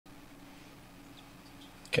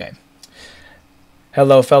Okay.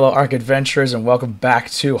 Hello, fellow Ark Adventurers, and welcome back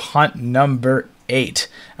to hunt number 8.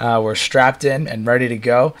 We're strapped in and ready to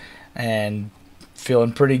go, and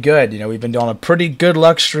feeling pretty good. You know, we've been doing a pretty good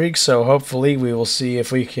luck streak, so hopefully we will see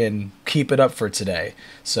if we can keep it up for today.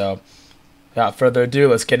 So, without further ado,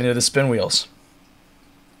 let's get into the spin wheels.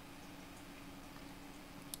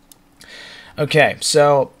 Okay,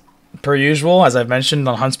 so per usual, as I've mentioned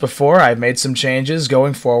on hunts before, I've made some changes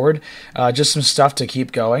going forward, just some stuff to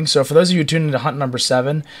keep going. So for those of you who tuned into hunt number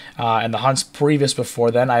 7 and the hunts previous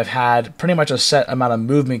before then, I've had pretty much a set amount of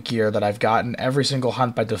movement gear that I've gotten every single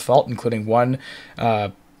hunt by default, including one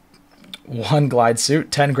glide suit,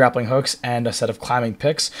 10 grappling hooks, and a set of climbing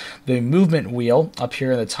picks. The movement wheel up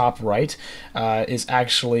here in the top right is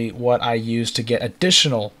actually what I use to get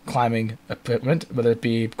additional climbing equipment, whether it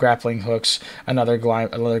be grappling hooks, another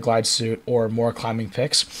glide suit, or more climbing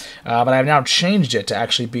picks. But I've now changed it to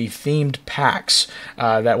actually be themed packs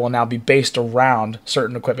that will now be based around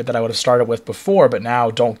certain equipment that I would have started with before, but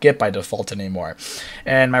now don't get by default anymore.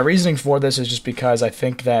 And my reasoning for this is just because I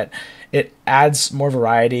think that it adds more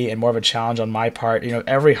variety and more of a challenge on my part. You know,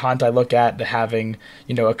 every hunt I look at having,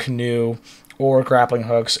 you know, a canoe or grappling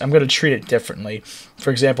hooks, I'm going to treat it differently.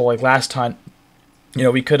 For example, like last hunt, you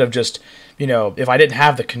know, we could have just, you know, if I didn't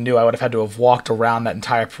have the canoe, I would have had to have walked around that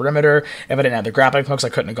entire perimeter. If I didn't have the grappling hooks, I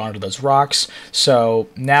couldn't have gone to those rocks. So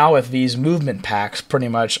now with these movement packs, pretty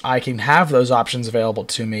much I can have those options available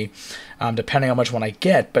to me, depending on which one I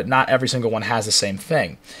get, but not every single one has the same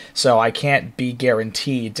thing. So I can't be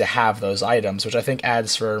guaranteed to have those items, which I think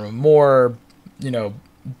adds for more, you know,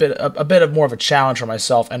 a bit of more of a challenge for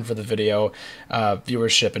myself and for the video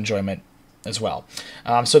viewership enjoyment as well.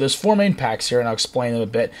 So there's 4 main packs here, and I'll explain them a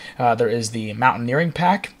bit. There is the mountaineering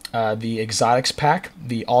pack, the exotics pack,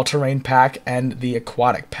 the all-terrain pack, and the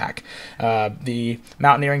aquatic pack. The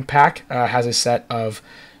mountaineering pack has a set of,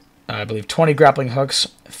 I believe, 20 grappling hooks,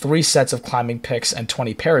 3 sets of climbing picks, and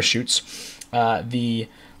 20 parachutes. The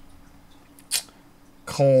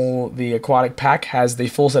aquatic pack has the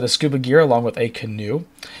full set of scuba gear along with a canoe.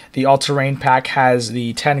 The all-terrain pack has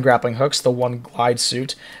the 10 grappling hooks, the 1 glide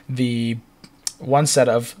suit, the 1 set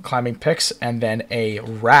of climbing picks, and then a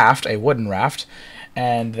raft, a wooden raft.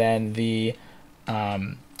 And then the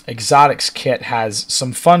exotics kit has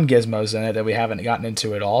some fun gizmos in it that we haven't gotten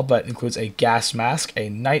into at all, but includes a gas mask, a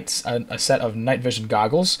set of night vision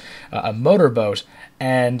goggles, a motorboat,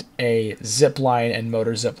 and a zip line and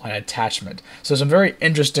motor zip line attachment. So some very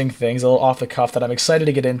interesting things, a little off the cuff, that I'm excited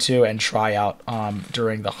to get into and try out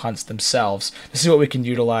during the hunts themselves to see what we can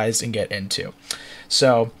utilize and get into.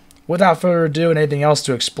 So without further ado and anything else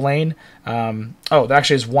to explain, oh, there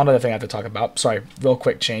actually is one other thing I have to talk about. Sorry, real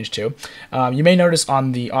quick change too. You may notice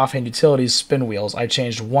on the offhand utilities spin wheels, I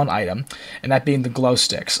changed one item, and that being the glow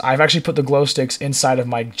sticks. I've actually put the glow sticks inside of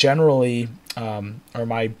my generally, or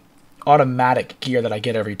my automatic gear that I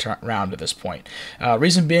get every round at this point.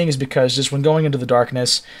 Reason being is because just when going into the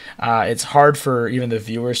darkness, it's hard for even the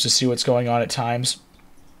viewers to see what's going on at times.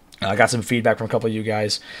 I got some feedback from a couple of you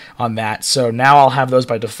guys on that. So now I'll have those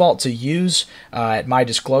by default to use at my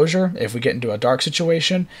disclosure if we get into a dark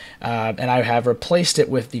situation. And I have replaced it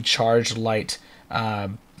with the charged light,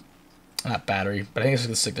 not battery, but I think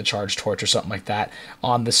it's like the charged torch or something like that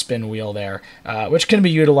on the spin wheel there, which can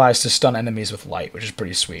be utilized to stun enemies with light, which is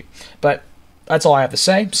pretty sweet. But that's all I have to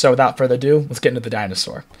say. So without further ado, let's get into the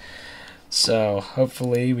dinosaur. So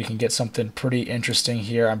hopefully we can get something pretty interesting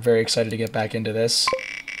here. I'm very excited to get back into this.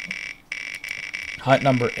 Hunt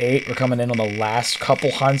number 8. We're coming in on the last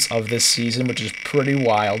couple hunts of this season, which is pretty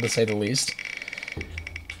wild to say the least.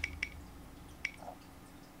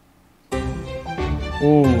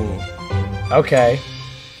 Ooh. Okay.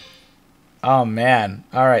 Oh man.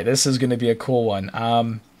 Alright, this is going to be a cool one.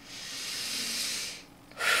 A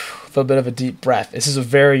little bit of a deep breath. This is a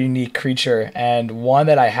very unique creature, and one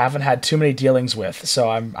that I haven't had too many dealings with,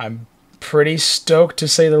 so I'm pretty stoked to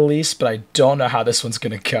say the least, but I don't know how this one's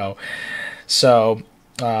going to go. So,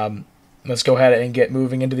 let's go ahead and get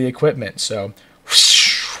moving into the equipment. So,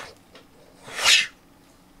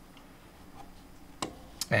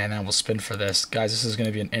 and then we'll spin for this. Guys, this is going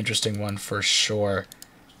to be an interesting one for sure.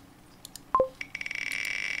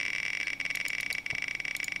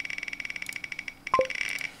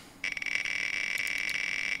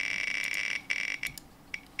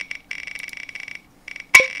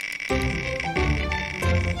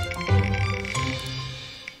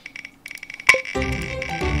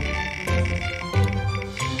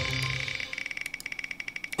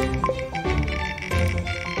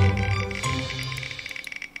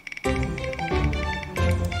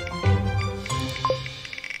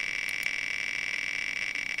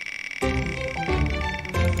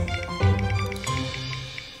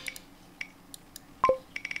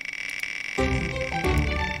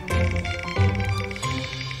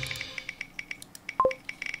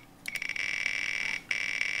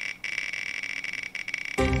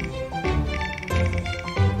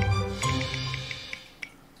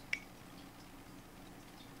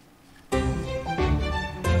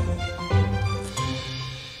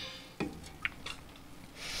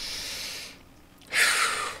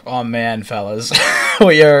 Oh man, fellas,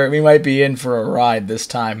 we might be in for a ride this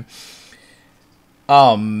time.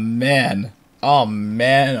 Oh man, oh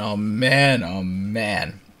man, oh man, oh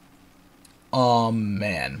man, oh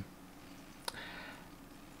man,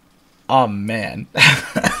 oh man.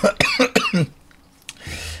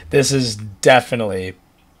 This is definitely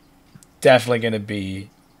gonna be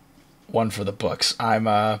one for the books.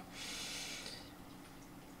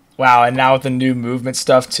 Wow, and now with the new movement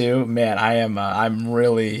stuff too, man, I'm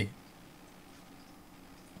really,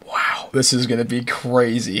 wow, this is gonna be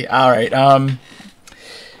crazy. All right,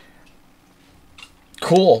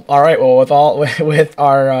 cool. All right, well, with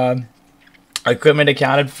our equipment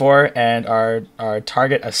accounted for and our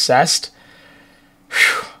target assessed,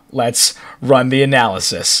 whew, let's run the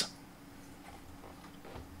analysis.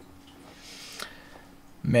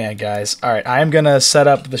 Man, guys. All right, I am going to set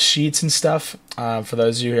up the sheets and stuff for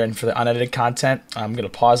those of you here and for the unedited content. I'm going to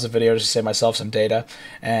pause the video just to save myself some data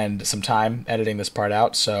and some time editing this part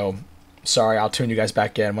out. So, sorry, I'll tune you guys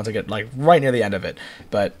back in once I get like right near the end of it.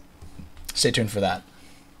 But stay tuned for that.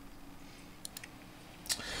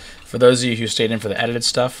 For those of you who stayed in for the edited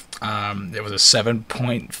stuff, it was a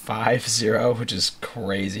 7.50, which is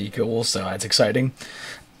crazy cool, so that's exciting.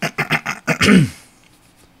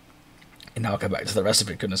 And now I'll come back to the rest of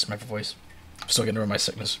it. Goodness, my voice. I'm still getting over my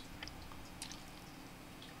sickness.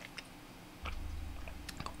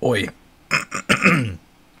 Oi.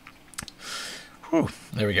 Whew,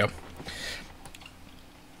 there we go.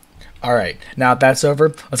 Alright, now that that's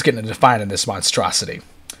over, let's get into defining this monstrosity.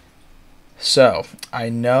 So, I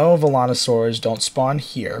know Volanosaurs don't spawn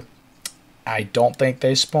here. I don't think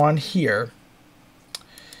they spawn here.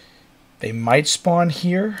 They might spawn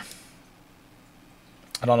here.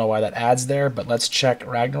 I don't know why that adds there, but let's check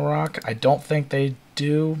Ragnarok. I don't think they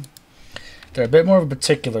do. They're a bit more of a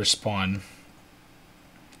particular spawn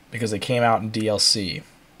because they came out in DLC.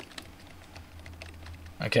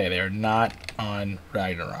 Okay, they are not on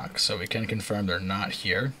Ragnarok, so we can confirm they're not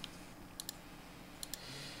here.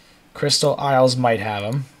 Crystal Isles might have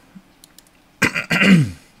them,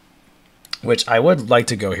 which I would like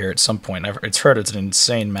to go here at some point. It's heard it's an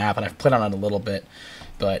insane map, and I've played on it a little bit.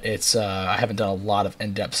 But it's I haven't done a lot of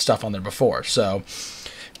in-depth stuff on there before, so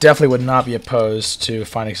definitely would not be opposed to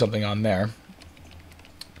finding something on there.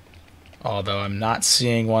 Although I'm not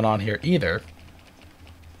seeing one on here either,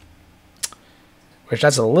 which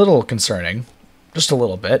that's a little concerning, just a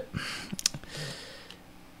little bit.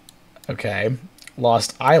 Okay,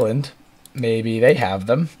 Lost Island, maybe they have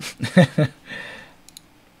them.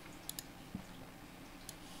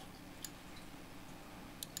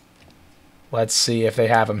 Let's see if they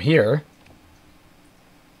have them here.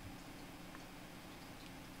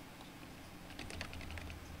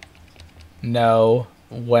 No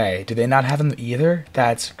way. Do they not have them either?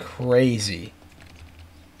 That's crazy.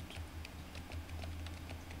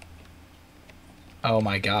 Oh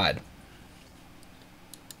my god.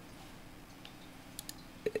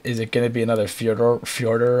 Is it going to be another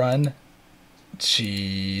Fjordur run?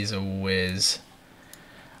 Jeez, a whiz.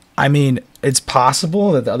 I mean, it's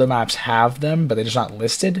possible that the other maps have them, but they're just not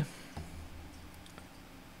listed.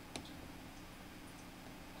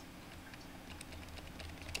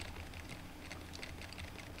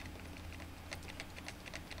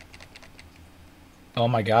 Oh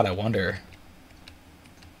my god, I wonder.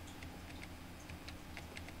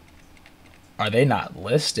 Are they not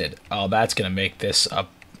listed? Oh, that's going to make this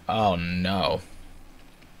up. Oh no.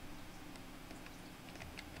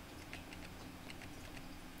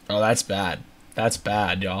 Oh, that's bad. That's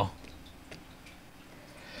bad, y'all.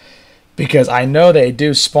 Because I know they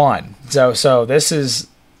do spawn. So this is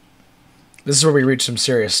where we reach some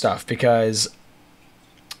serious stuff, because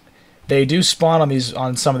they do spawn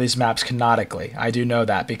on some of these maps canonically. I do know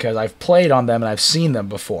that because I've played on them and I've seen them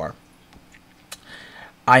before.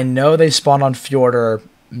 I know they spawn on Fjordur,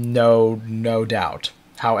 no doubt.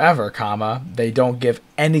 However, they don't give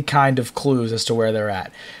any kind of clues as to where they're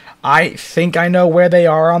at. I think I know where they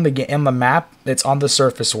are on the map. It's on the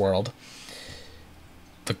surface world.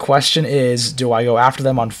 The question is, do I go after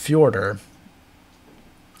them on Fjordur,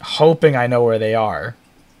 hoping I know where they are,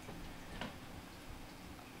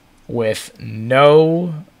 with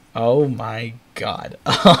no... Oh my god.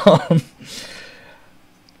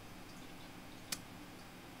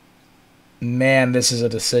 Man, this is a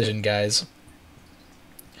decision, guys.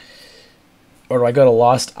 Or do I go to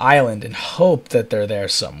Lost Island and hope that they're there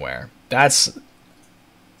somewhere? That's...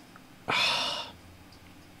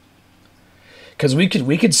 Because we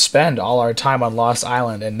could spend all our time on Lost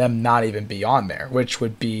Island and them not even be on there, which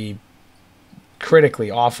would be critically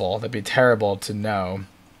awful. That'd be terrible to know.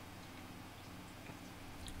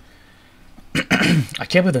 I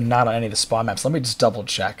can't believe they're not on any of the spawn maps. Let me just double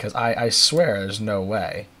check, because I swear there's no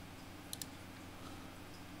way.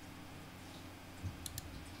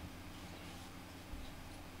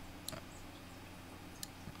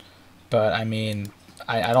 But, I mean,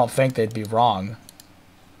 I don't think they'd be wrong.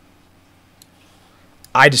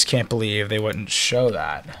 I just can't believe they wouldn't show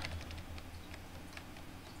that.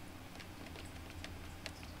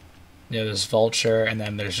 Yeah, there's Vulture, and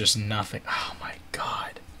then there's just nothing. Oh, my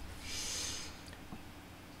God.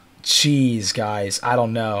 Jeez, guys, I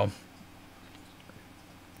don't know.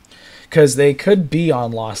 Because they could be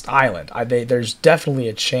on Lost Island. There's definitely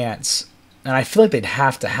a chance. And I feel like they'd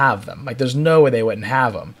have to have them. Like, there's no way they wouldn't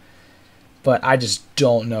have them. But I just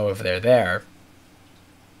don't know if they're there.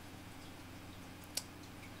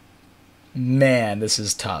 Man, this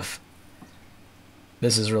is tough.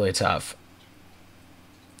 This is really tough.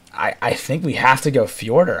 I think we have to go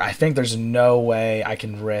Fjorder. I think there's no way I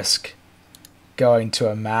can risk going to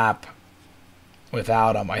a map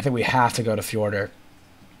without them. I think we have to go to Fjorder.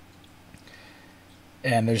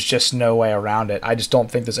 And there's just no way around it. I just don't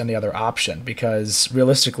think there's any other option, because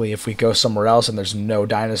realistically, if we go somewhere else and there's no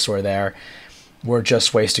dinosaur there, we're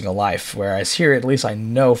just wasting a life. Whereas here, at least I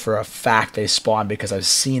know for a fact they spawn because I've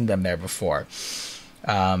seen them there before.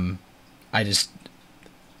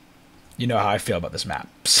 You know how I feel about this map.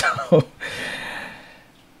 So,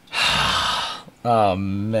 oh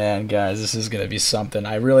man, guys, this is gonna be something.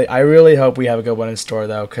 I really hope we have a good one in store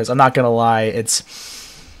though, because I'm not gonna lie,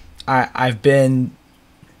 I've been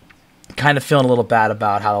kind of feeling a little bad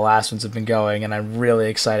about how the last ones have been going, and I'm really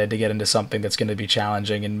excited to get into something that's going to be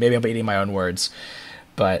challenging, and maybe I'll be eating my own words,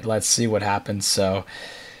 but let's see what happens. So,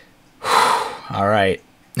 all right.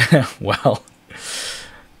 Well,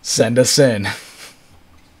 send us in.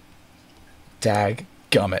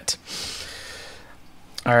 Dadgummit.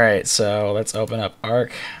 All right, so let's open up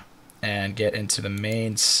Ark and get into the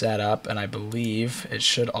main setup, and I believe it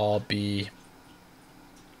should all be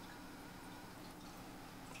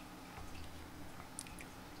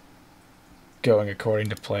going according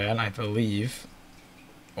to plan, I believe,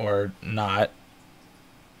 or not.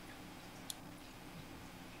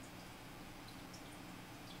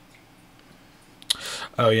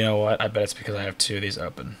 Oh, you know what? I bet it's because I have two of these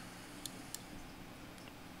open.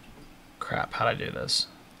 Crap, how'd I do this?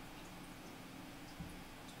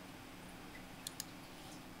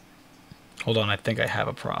 Hold on, I think I have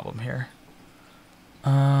a problem here.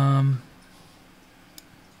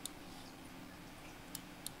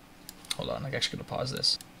 Hold on, I'm actually going to pause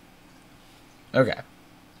this. Okay.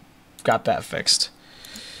 Got that fixed.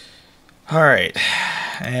 Alright.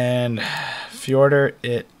 And Fjorder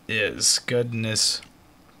it is. Goodness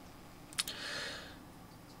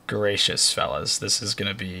gracious, fellas. This is going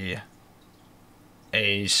to be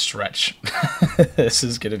a stretch. This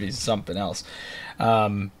is going to be something else.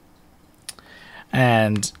 And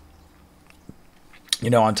you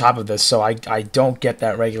know, on top of this, so I don't get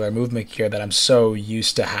that regular movement gear that I'm so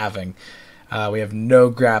used to having. We have no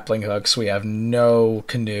grappling hooks. We have no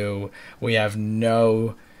canoe. We have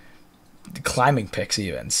no climbing picks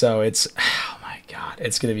even. So it's, oh my God,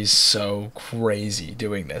 it's going to be so crazy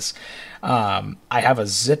doing this. I have a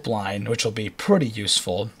zip line, which will be pretty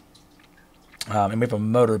useful. And we have a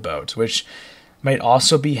motorboat, which might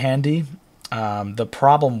also be handy. The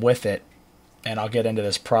problem with it, and I'll get into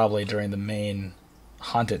this probably during the main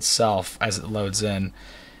hunt itself as it loads in,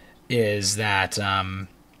 is that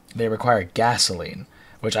they require gasoline,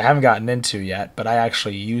 which I haven't gotten into yet, but I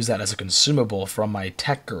actually use that as a consumable from my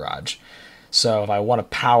tech garage. So if I want to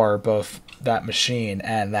power both that machine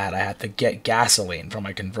and that, I have to get gasoline from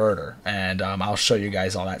my converter, and I'll show you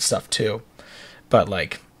guys all that stuff too. But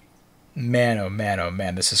like, man, oh man, oh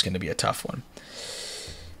man, this is going to be a tough one.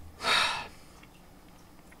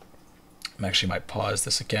 I actually might pause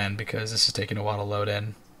this again because this is taking a while to load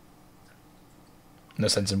in. No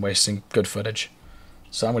sense in wasting good footage.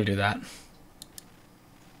 So I'm going to do that.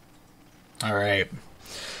 Alright.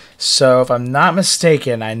 So if I'm not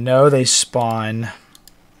mistaken, I know they spawn...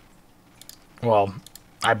 Well,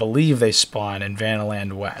 I believe they spawn in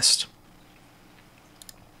Vanderland West.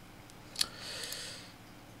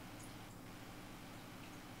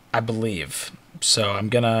 I believe. So I'm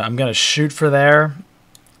gonna shoot for there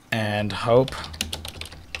and hope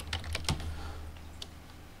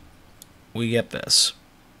we get this.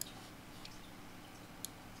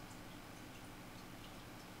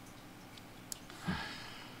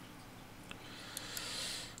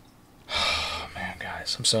 Oh man,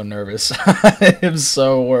 guys, I'm so nervous. I am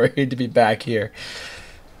so worried to be back here.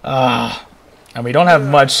 And we don't have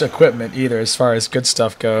much equipment either as far as good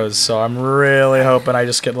stuff goes, so I'm really hoping I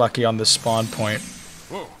just get lucky on this spawn point.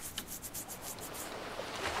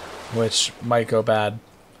 which might go bad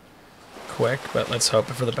quick, but let's hope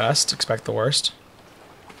for the best, expect the worst.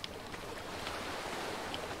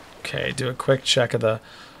 Okay, do a quick check of the...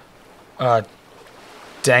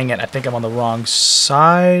 dang it, I think I'm on the wrong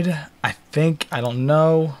side. I don't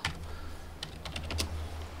know.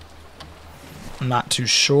 I'm not too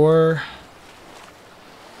sure.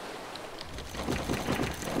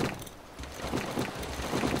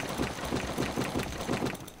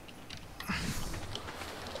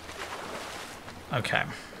 Okay.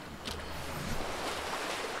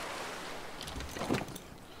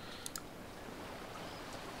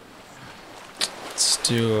 Let's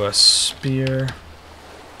do a spear.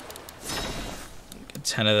 Get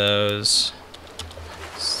 10 of those.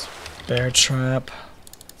 Bear trap.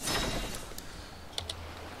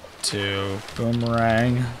 Do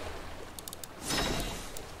boomerang.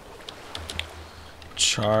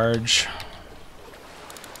 Charge.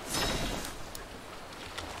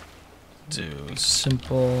 Do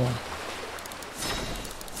simple.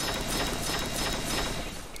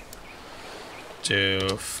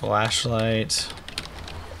 Do flashlight.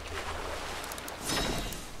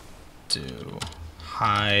 Do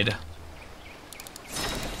hide.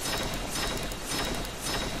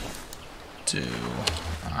 Do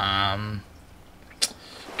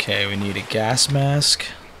okay, we need a gas mask.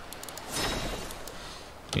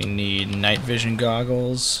 We need night vision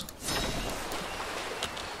goggles.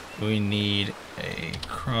 We need a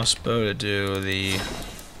crossbow to do the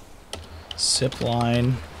zip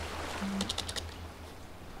line.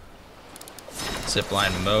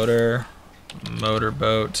 Zipline motor,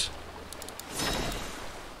 motorboat,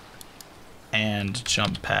 and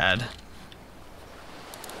jump pad.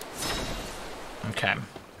 Okay.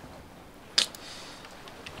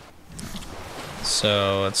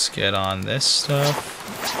 So let's get on this stuff.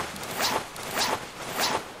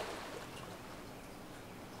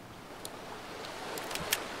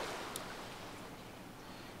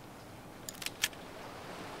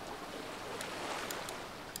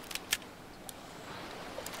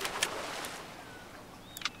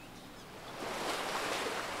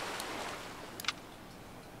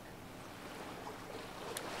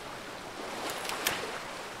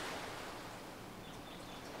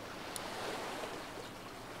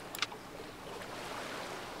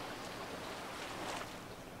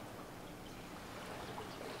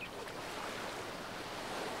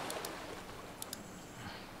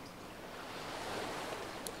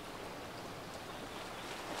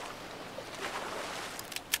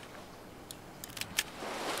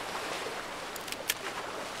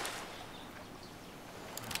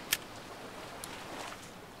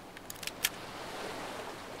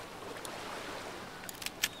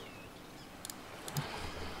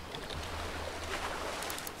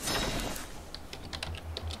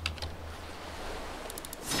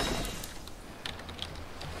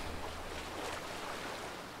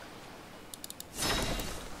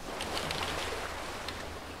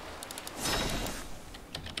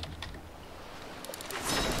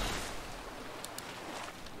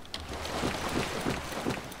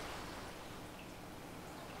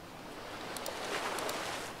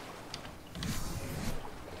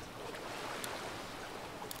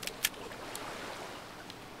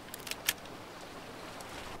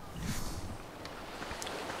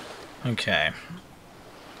 Okay.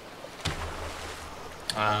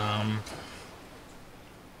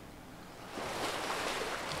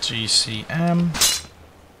 GCM.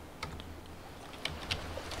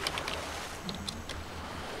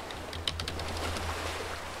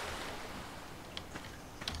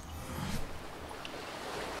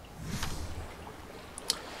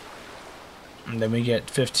 And then we get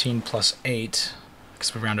 15 plus 8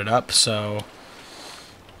 because we rounded up, so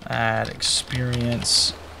add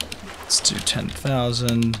experience. Let's do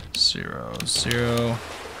 10,000, 0, 0.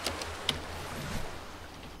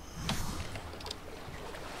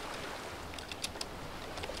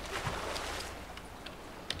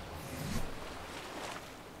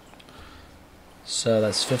 So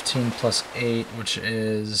that's 15 plus 8, which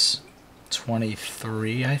is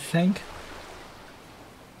 23, I think.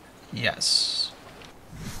 Yes.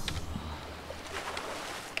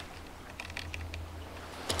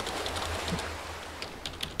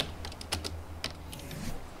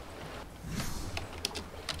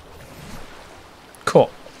 Cool.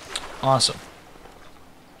 Awesome.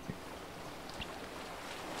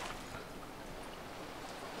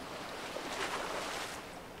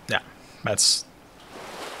 Yeah, that's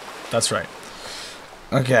right.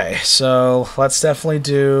 Okay, so let's definitely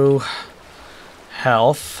do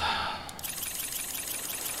health.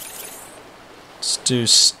 Let's do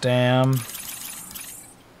stam,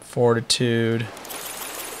 fortitude,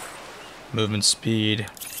 movement speed,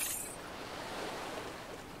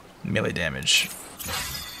 melee damage.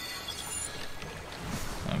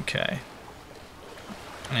 Okay.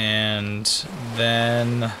 And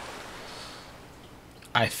then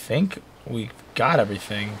I think we got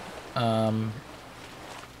everything.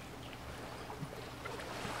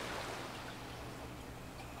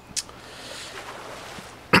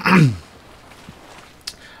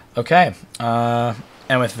 Okay.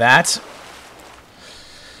 And with that,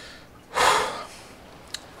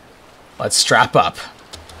 let's strap up.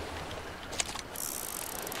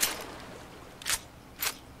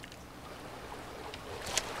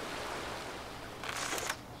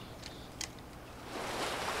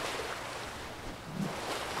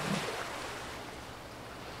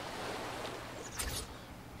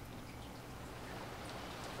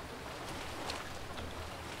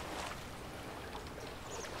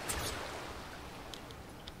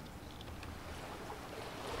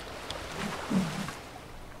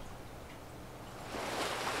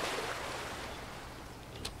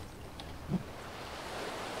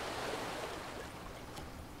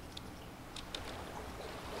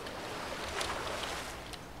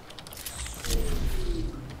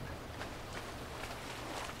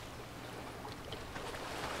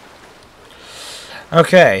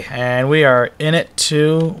 Okay, and we are in it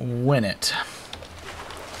to win it.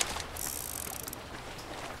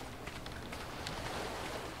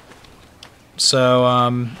 So,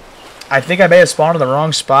 I think I may have spawned in the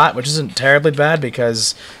wrong spot, which isn't terribly bad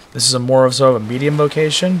because this is a more of sort of a medium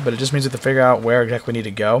location, but it just means we have to figure out where exactly we need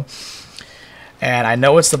to go. And I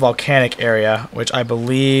know it's the volcanic area, which I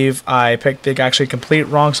believe I picked the actually complete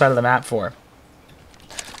wrong side of the map for.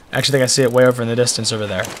 I actually think I see it way over in the distance over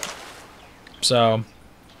there. So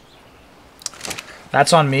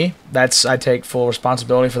that's on me. I take full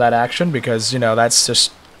responsibility for that action because, you know, that's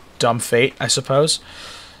just dumb fate, I suppose.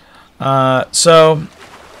 So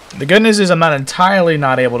the good news is I'm not entirely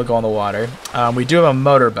not able to go on the water. We do have a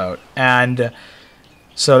motorboat, and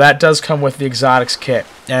so that does come with the exotics kit.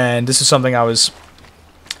 And this is something I was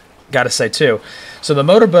got to say too. So the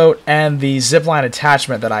motorboat and the zipline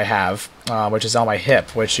attachment that I have, which is on my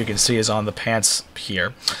hip, which you can see is on the pants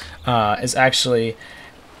here, is actually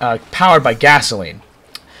powered by gasoline.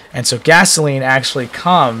 And so gasoline actually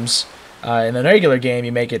comes in the regular game,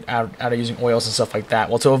 you make it out of using oils and stuff like that.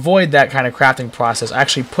 Well, to avoid that kind of crafting process, I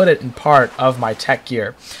actually put it in part of my tech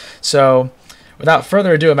gear. So without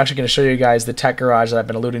further ado, I'm actually going to show you guys the tech garage that I've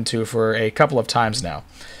been alluding to for a couple of times now.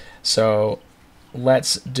 So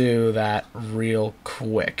let's do that real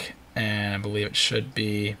quick. And I believe it should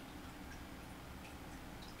be...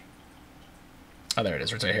 Oh, there it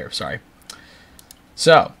is, right here. Sorry.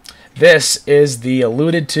 So this is the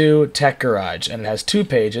alluded to tech garage, and it has two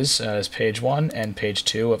pages. It's page 1 and page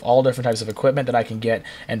 2 of all different types of equipment that I can get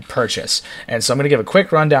and purchase. And so I'm going to give a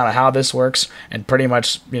quick rundown of how this works and pretty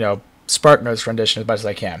much, you know, Spark Notes rendition as much as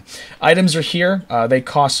I can. Items are here. They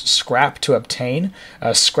cost scrap to obtain.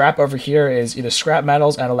 Scrap over here is either scrap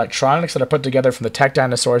metals and electronics that are put together from the tech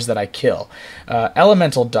dinosaurs that I kill.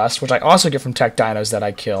 Elemental dust, which I also get from tech dinos that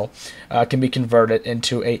I kill, can be converted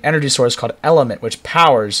into an energy source called element, which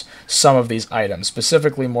powers some of these items.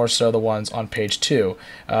 Specifically, more so the ones on page 2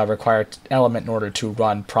 require element in order to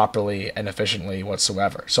run properly and efficiently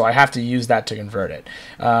whatsoever. So I have to use that to convert it.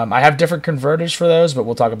 I have different converters for those, but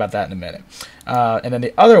we'll talk about that in a minute. And then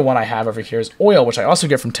the other one I have over here is oil, which I also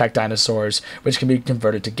get from tech dinosaurs, which can be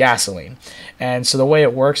converted to gasoline. And so the way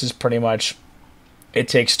it works is pretty much it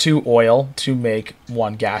takes 2 oil to make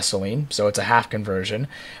 1 gasoline, so it's a half conversion,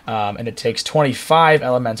 and it takes 25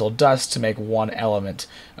 elemental dust to make 1 element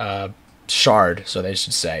shard, so they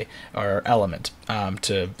should say, or element,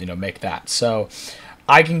 to, you know, make that. So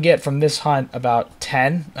I can get from this hunt about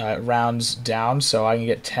 10 rounds down, so I can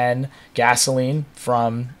get 10 gasoline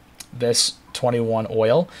from this 21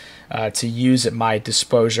 oil to use at my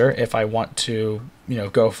disposal if I want to, you know,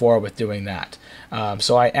 go forward with doing that.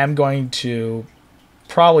 So I am going to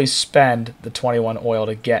probably spend the 21 oil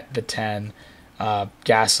to get the 10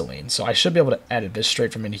 gasoline. So I should be able to edit this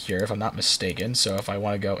straight from in here if I'm not mistaken. So if I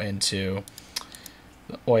want to go into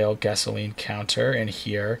the oil gasoline counter in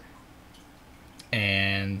here,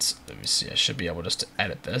 and let me see, I should be able just to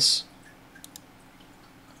edit this.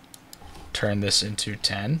 Turn this into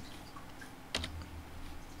 10.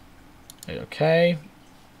 Okay.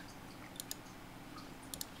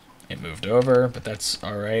 It moved over, but that's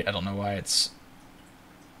alright. I don't know why it's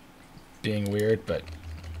being weird, but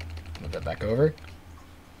move that back over.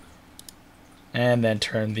 And then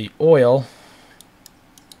turn the oil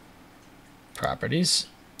properties.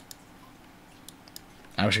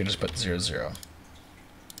 I'm just going to just put 0, 0.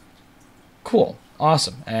 Cool.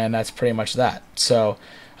 Awesome, and that's pretty much that. So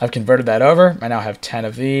I've converted that over. I now have 10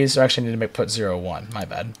 of these. I actually need to put 0, 1. My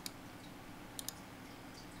bad.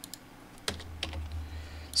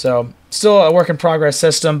 So still a work in progress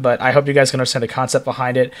system, but I hope you guys can understand the concept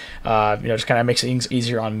behind it. Just kind of makes it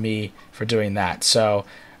easier on me for doing that. So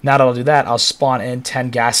now that I'll do that, I'll spawn in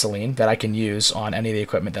 10 gasoline that I can use on any of the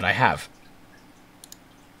equipment that I have.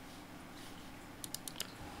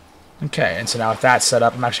 Okay, and so now with that set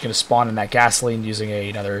up, I'm actually going to spawn in that gasoline using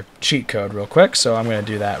another cheat code real quick. So I'm going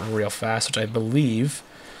to do that real fast, which I believe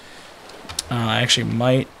I actually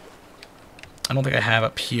might. I don't think I have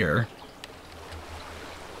up here.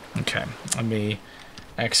 Okay, let me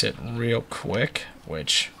exit real quick,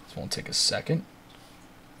 which won't take a second.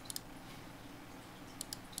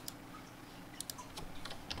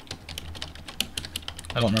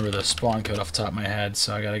 I don't remember the spawn code off the top of my head,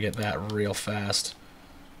 so I gotta get that real fast.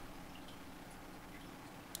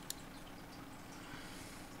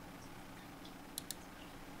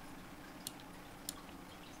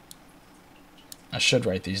 I should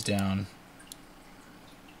write these down.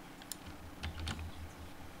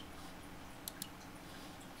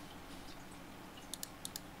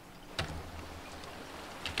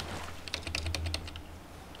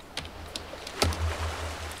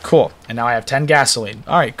 Cool, and now I have 10 gasoline.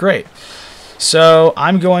 All right, great. So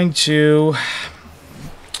I'm going to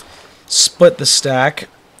split the stack.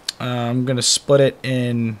 I'm going to split it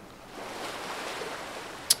in.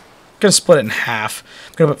 I'm going to split it in half.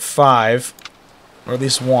 I'm going to put 5, or at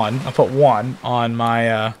least 1. I'll put 1 on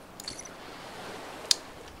my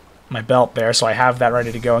my belt there, so I have that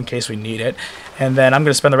ready to go in case we need it. And then I'm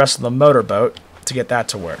going to spend the rest of the motorboat to get that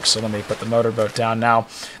to work. So let me put the motorboat down. Now,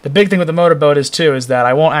 the big thing with the motorboat is that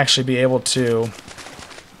I won't actually be able to,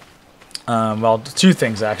 well, 2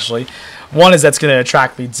 things actually. One is that's going to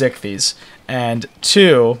attract lead zichthies, and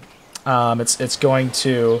 2, it's going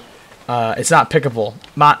to, it's not pickable,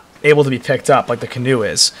 not able to be picked up like the canoe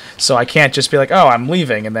is. So I can't just be like, oh, I'm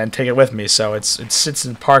leaving and then take it with me. So it sits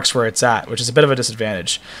in parks where it's at, which is a bit of a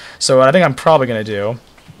disadvantage. So what I think I'm probably going to do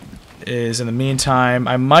is, in the meantime,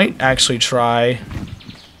 I might actually try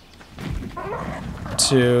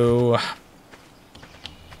to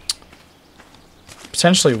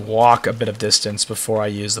potentially walk a bit of distance before I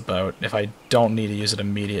use the boat if I don't need to use it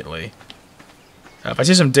immediately. If I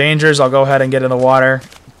see some dangers, I'll go ahead and get in the water,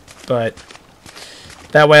 but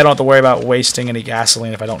that way I don't have to worry about wasting any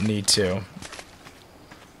gasoline if I don't need to.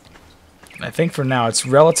 I think for now it's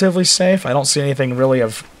relatively safe. I don't see anything really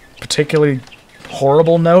of particularly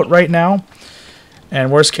horrible note right now,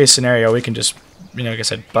 and worst case scenario we can just, like I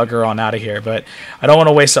said, bugger on out of here. But I don't want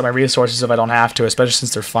to waste up my resources if I don't have to, especially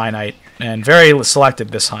since they're finite and very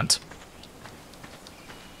selective this hunt.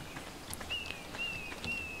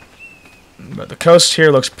 But the coast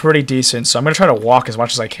here looks pretty decent, so I'm going to try to walk as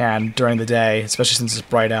much as I can during the day, especially since it's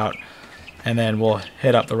bright out, and then we'll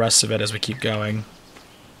hit up the rest of it as we keep going.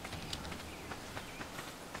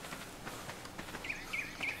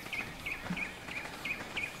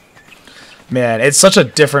 Man, it's such a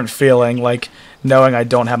different feeling, like, knowing I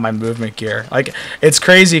don't have my movement gear. Like, it's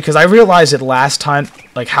crazy, because I realized it last time,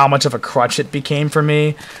 like, how much of a crutch it became for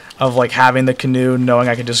me, of, like, having the canoe, knowing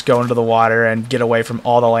I could just go into the water and get away from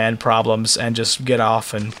all the land problems and just get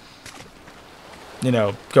off and,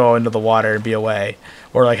 go into the water and be away.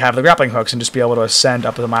 Or, like, have the grappling hooks and just be able to ascend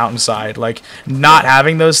up the mountainside. Like, not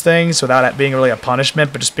having those things without it being really a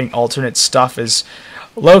punishment, but just being alternate stuff is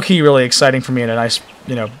low-key really exciting for me and a nice,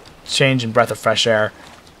 change and breath of fresh air.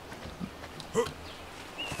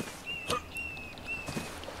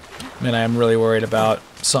 Man, I am really worried about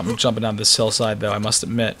something jumping down this hillside, though, I must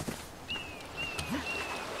admit.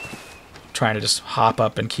 Trying to just hop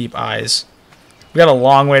up and keep eyes. We got a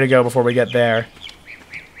long way to go before we get there.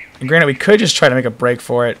 And granted, we could just try to make a break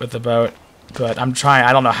for it with the boat, but I'm trying.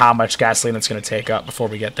 I don't know how much gasoline it's going to take up before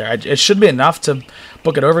we get there. It should be enough to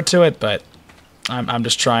book it over to it, but I'm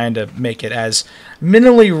just trying to make it as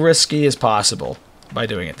minimally risky as possible by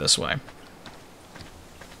doing it this way.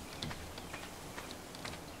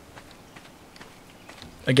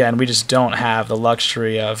 Again, we just don't have the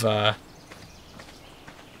luxury of our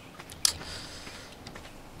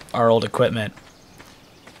old equipment.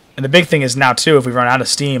 And the big thing is now, too, if we run out of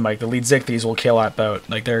steam, like, the lead zichthies will kill that boat.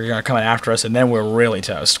 Like, they're going to come after us, and then we're really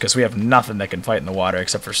toast, because we have nothing that can fight in the water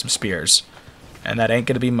except for some spears. And that ain't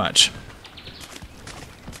going to be much.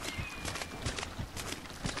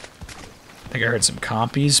 I think I heard some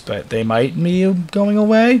compies, but they might be going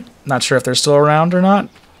away. Not sure if they're still around or not.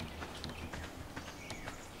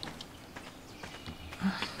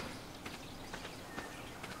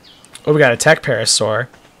 Oh, we got a tech parasaur.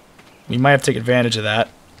 We might have to take advantage of that.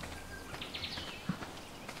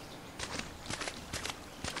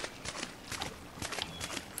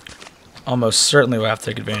 almost certainly will have to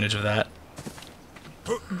take advantage of that.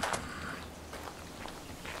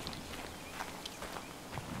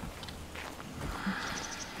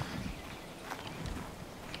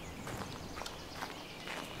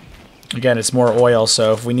 Again, it's more oil,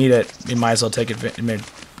 so if we need it, we might as well take advantage. I mean,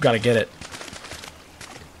 gotta get it.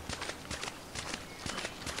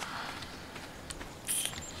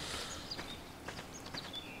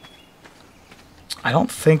 I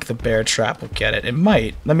don't think the bear trap will get it. It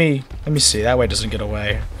might. Let me see. That way it doesn't get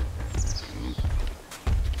away.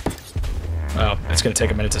 Oh, it's gonna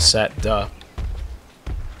take a minute to set. Duh.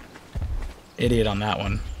 Idiot on that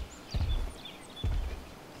one.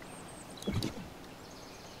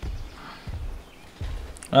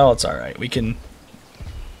 Well, it's alright. We can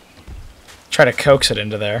try to coax it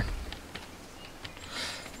into there.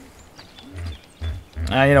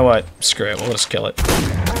 You know what? Screw it. We'll just kill it.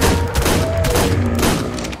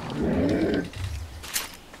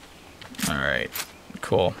 Alright.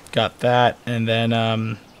 Cool. Got that. And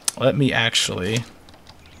then, let me actually,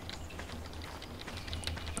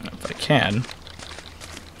 if I can,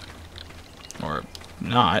 or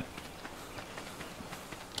not.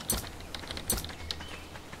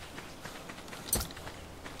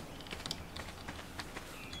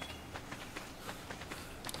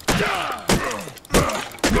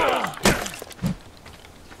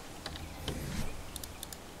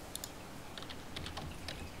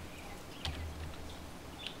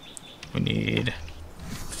 We need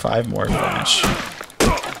 5 more flash.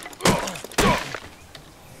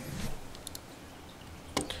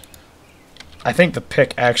 I think the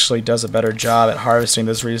pick actually does a better job at harvesting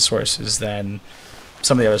those resources than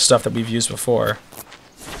some of the other stuff that we've used before.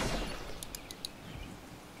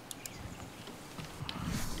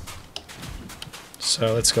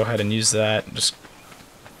 So let's go ahead and use that and just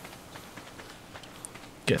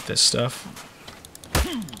get this stuff.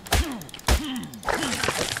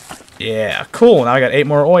 Yeah, cool. Now I got 8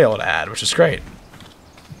 more oil to add, which is great.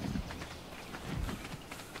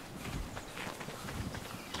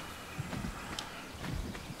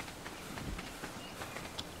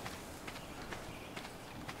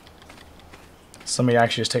 So let me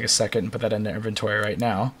actually just take a second and put that in the inventory right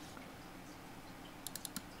now.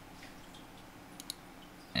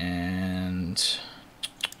 And so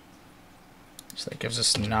that gives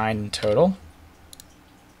us 9 in total.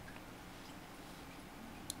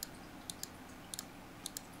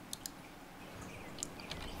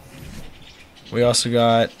 We also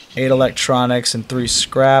got 8 electronics and 3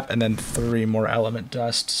 scrap, and then 3 more element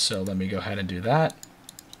dust. So let me go ahead and do that.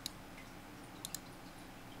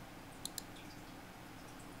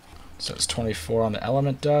 So it's 24 on the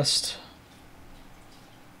element dust.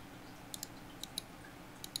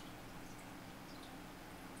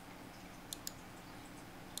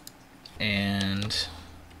 And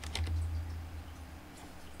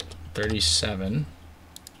 37.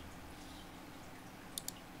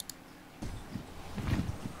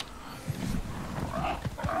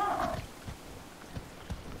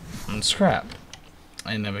 And scrap.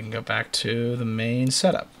 And then we can go back to the main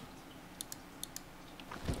setup.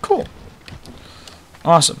 Cool.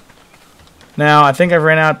 Awesome. Now, I think I've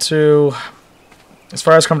ran out to, as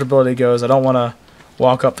far as comfortability goes, I don't want to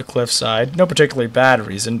walk up the cliffside. No particularly bad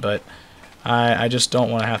reason, but I just don't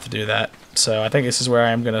want to have to do that. So I think this is where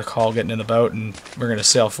I'm going to call getting in the boat, and we're going to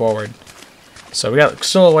sail forward. So we got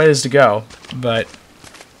still a ways to go, but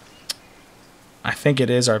I think it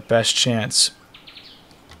is our best chance.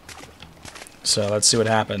 So let's see what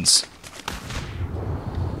happens.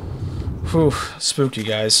 Whew, spooky,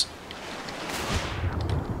 guys.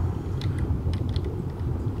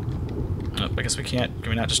 Oh, I guess we can't.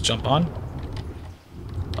 Can we not just jump on?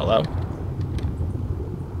 Hello?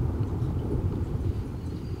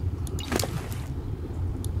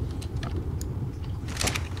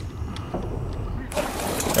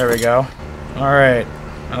 There we go. Alright,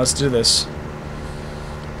 now let's do this.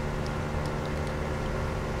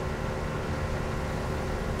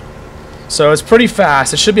 So it's pretty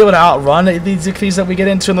fast. It should be able to outrun these that we get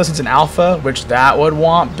into unless it's an alpha, which that would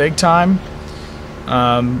want big time. So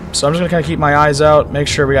I'm just going to kind of keep my eyes out, make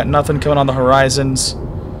sure we got nothing coming on the horizons.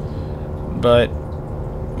 But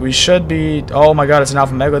we should be... Oh my god, it's an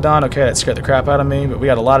alpha megalodon. Okay, that scared the crap out of me. But we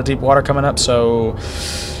got a lot of deep water coming up, so...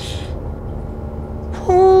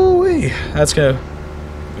 Whoo-wee. That's going to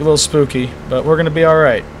be a little spooky, but we're going to be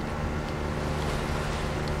alright.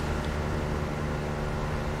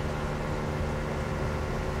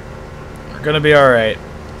 Gonna be alright.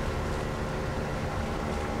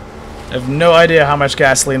 I have no idea how much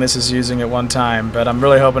gasoline this is using at one time, but I'm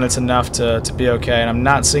really hoping it's enough to be okay. And I'm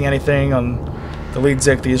not seeing anything on the lead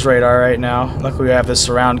Zichthy's radar right now. Luckily we have this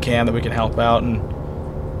surround cam that we can help out and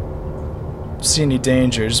see any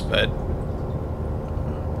dangers, but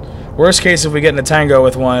worst case if we get in a tango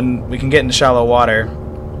with one, we can get into shallow water.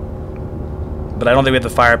 But I don't think we have the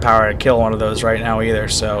firepower to kill one of those right now either,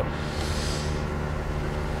 so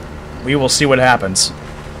we will see what happens.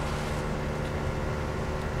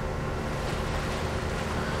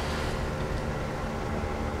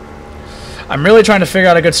 I'm really trying to figure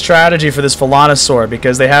out a good strategy for this Volanosaur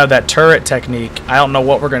because they have that turret technique. I don't know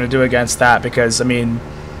what we're going to do against that because, I mean,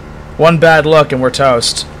 one bad look and we're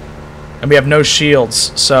toast. And we have no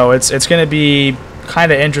shields, so it's going to be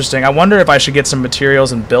kind of interesting. I wonder if I should get some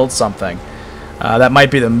materials and build something. That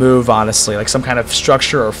might be the move, honestly, like some kind of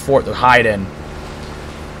structure or fort to hide in.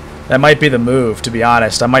 That might be the move, to be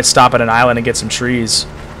honest. I might stop at an island and get some trees.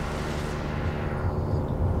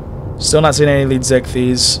 Still not seeing any lead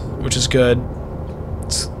Zichthy's, which is good.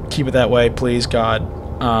 Let's keep it that way, please, God.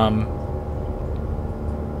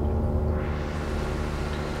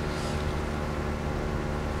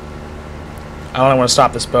 I don't want to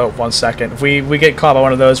stop this boat 1 second. If we get caught by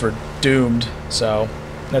one of those, we're doomed. So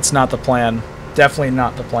that's not the plan. Definitely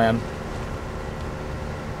not the plan.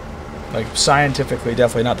 Like, scientifically,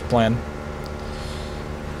 definitely not the plan.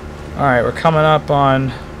 Alright, we're coming up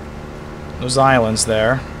on those islands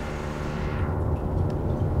there.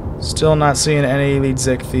 Still not seeing any lead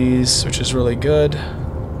Zichthy's, which is really good.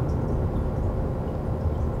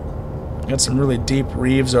 Got some really deep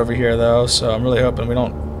reefs over here, though, so I'm really hoping we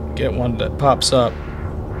don't get one that pops up.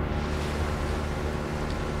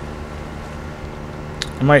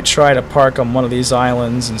 I might try to park on one of these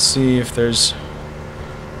islands and see if there's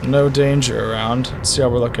no danger around. Let's see how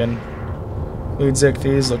we're looking. Lead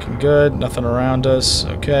Zichthy's looking good. Nothing around us.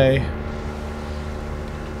 Okay.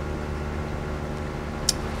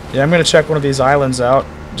 Yeah, I'm going to check one of these islands out.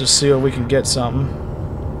 Just see if we can get something.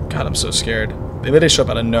 God, I'm so scared. They literally show up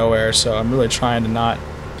out of nowhere, so I'm really trying to not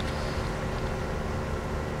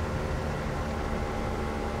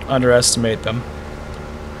underestimate them.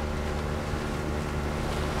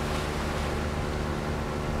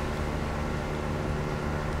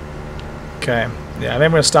 Okay, yeah, I think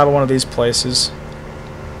I'm going to stop at one of these places.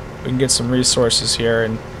 We can get some resources here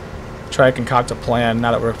and try to concoct a plan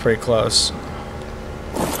now that we're pretty close.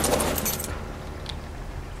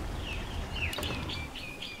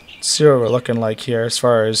 Let's see what we're looking like here as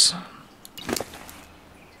far as...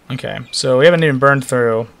 Okay, so we haven't even burned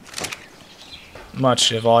through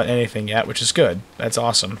much of anything yet, which is good. That's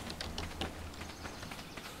awesome.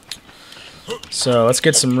 So let's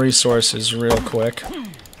get some resources real quick.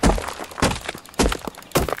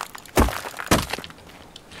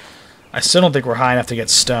 I still don't think we're high enough to get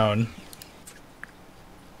stone.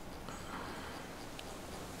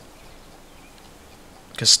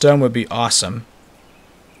 Because stone would be awesome.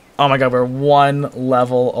 Oh my god, we're one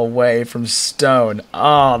level away from stone.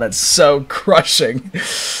 Oh, that's so crushing.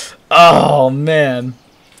 Oh, man.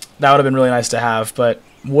 That would have been really nice to have, but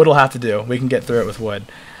wood will have to do. We can get through it with wood.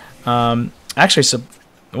 Actually, so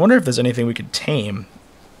I wonder if there's anything we could tame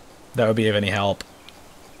that would be of any help.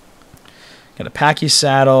 Got a Pachy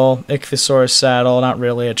saddle, Ichthyosaurus saddle, not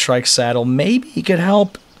really, a Trike saddle. Maybe he could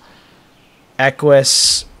help.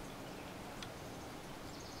 Equus.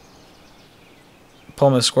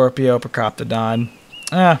 Pulma Scorpio, Procoptodon.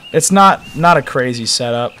 It's not a crazy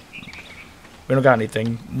setup. We don't got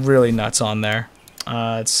anything really nuts on there.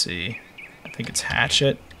 Let's see. I think it's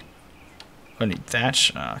Hatchet. I need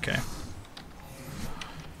Thatch. Okay.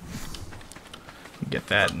 Get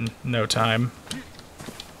that in no time.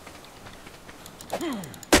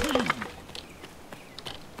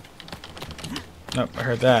 Nope, I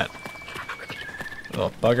heard that.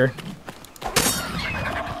 Little bugger.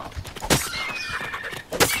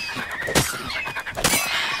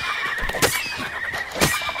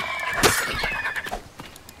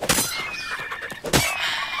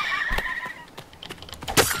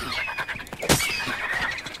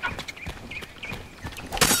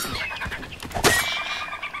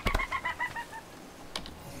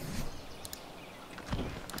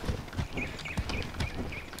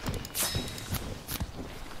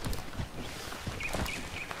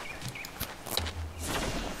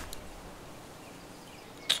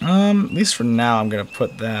 At least for now, I'm going to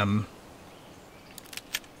put them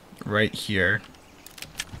right here,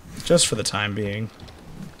 just for the time being.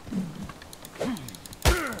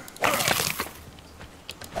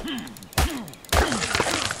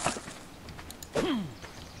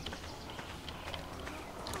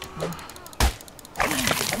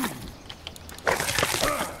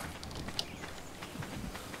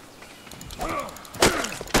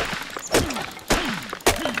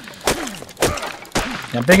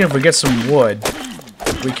 I'm thinking if we get some wood,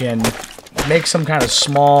 we can make some kind of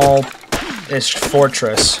small-ish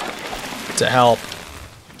fortress to help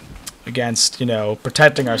against, you know,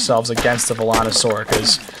 protecting ourselves against the Volanosaur,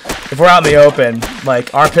 because if we're out in the open,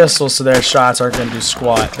 like, our pistols to their shots aren't going to do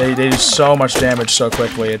squat. They do so much damage so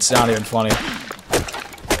quickly, it's not even funny.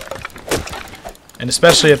 And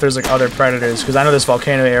especially if there's, like, other predators, because I know this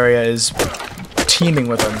volcano area is teeming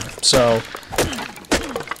with them, so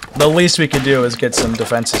the least we can do is get some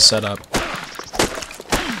defenses set up.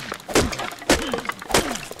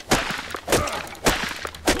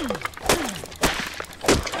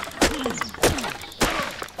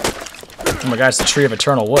 Oh my gosh, the Tree of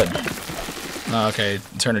Eternal Wood. Oh, okay,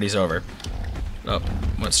 eternity's over. Oh,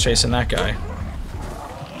 what's chasing that guy?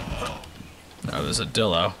 Oh, there's a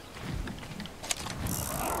Dillo.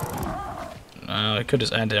 I could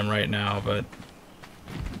just end him right now, but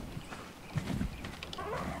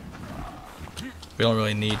we don't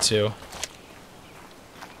really need to.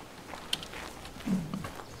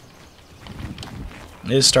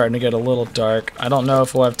 It is starting to get a little dark. I don't know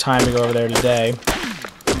if we'll have time to go over there today.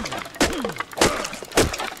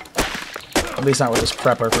 At least not with this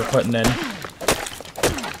prepper we're putting in.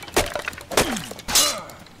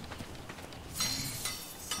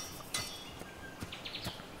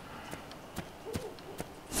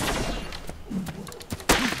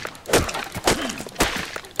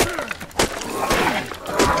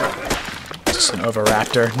 Just an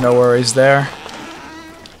Oviraptor, no worries there.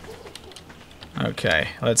 Okay,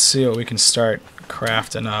 let's see what we can start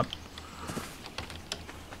crafting up.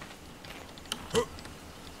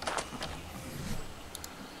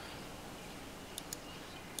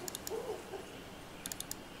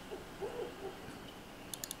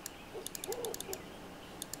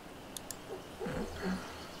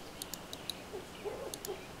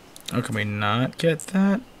 Oh, can we not get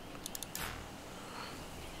that?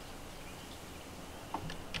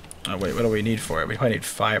 Oh, wait, what do we need for it? We probably need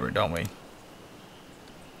fiber, don't we?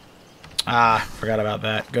 Ah, forgot about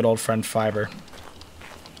that. Good old friend fiber.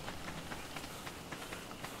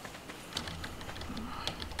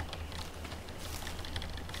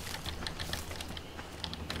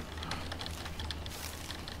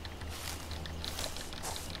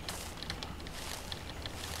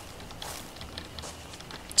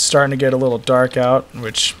 Starting to get a little dark out,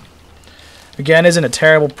 which again isn't a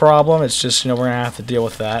terrible problem. It's just, you know, we're gonna have to deal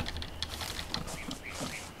with that.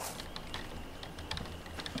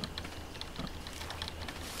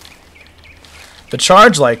 The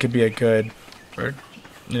charge light could be a good, or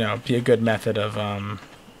you know, be a good method of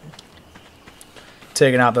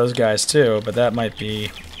taking out those guys too, but that might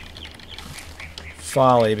be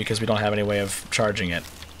folly because we don't have any way of charging it,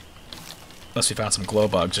 unless we found some glow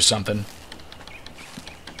bugs or something.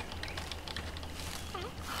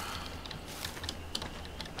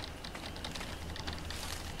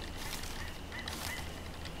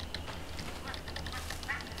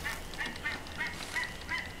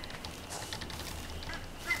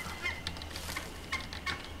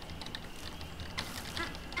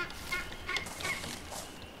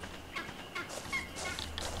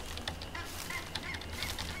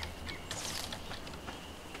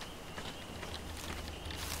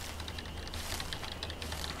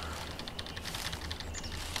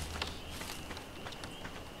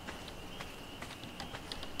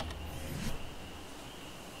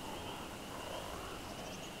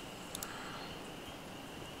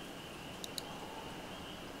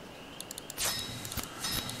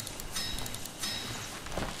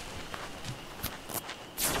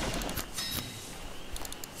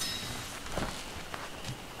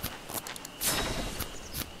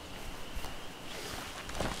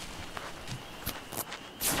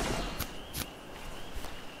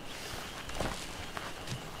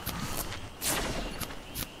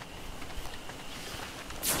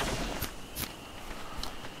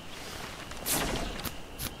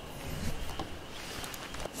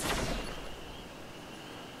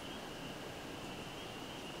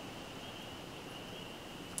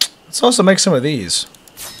 Let's also make some of these.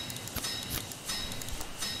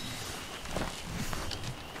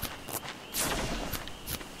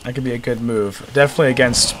 That could be a good move. Definitely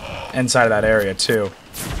against inside of that area too.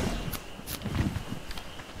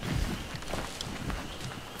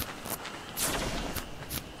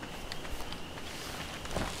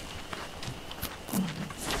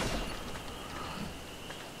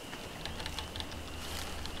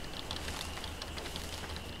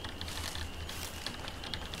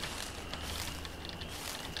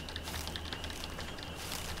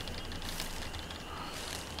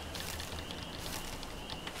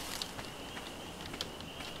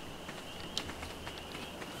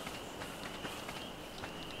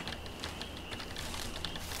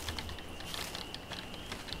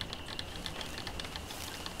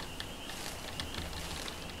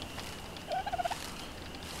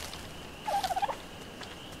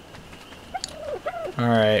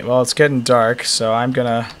 Alright, well, it's getting dark, so I'm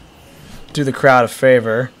gonna do the crowd a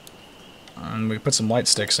favor. And we put some light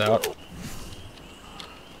sticks out.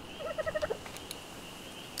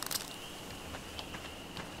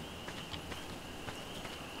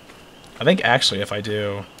 I think actually if I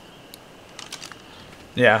do...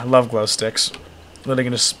 Yeah, I love glow sticks. Literally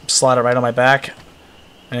can just slide it right on my back.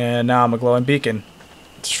 And now I'm a glowing beacon.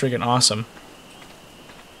 It's freaking awesome.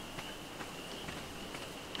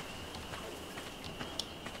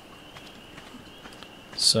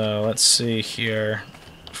 So let's see here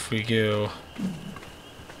if we go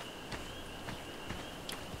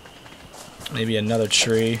maybe another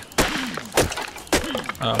tree.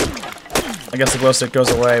 I guess the glow stick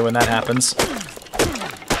goes away when that happens.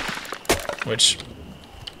 Which,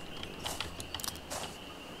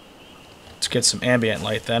 let's get some ambient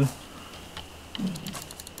light then.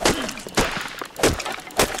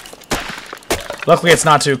 Luckily it's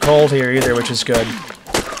not too cold here either, which is good.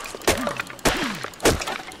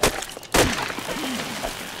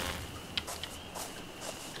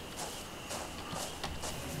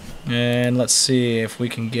 And let's see if we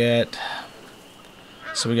can get...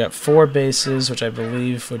 So we got 4 bases, which I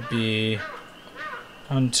believe would be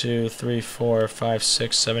 1, 2, 3, 4, 5,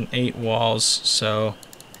 6, 7, 8 walls. So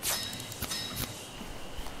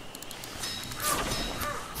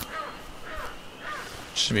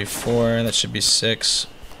should be 4, and that should be 6.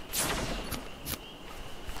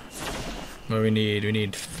 What do we need? We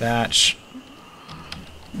need thatch.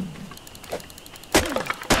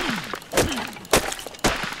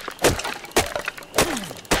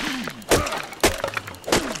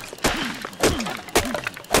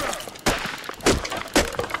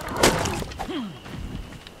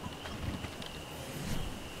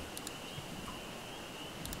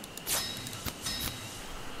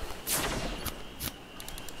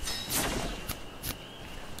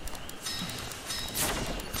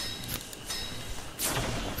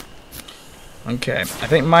 Okay, I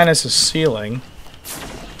think minus a ceiling,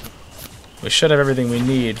 we should have everything we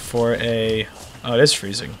need for a... Oh, it is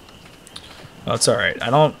freezing. Oh, it's alright. I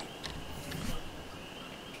don't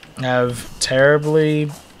have terribly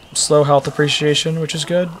slow health appreciation, which is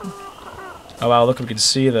good. Oh wow, look, we can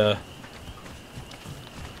see the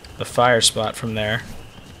fire spot from there,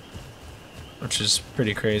 which is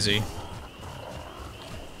pretty crazy.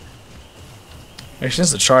 Actually,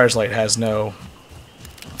 since the charge light has nothing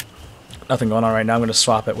going on right now, I'm going to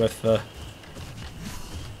swap it with the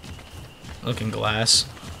looking glass.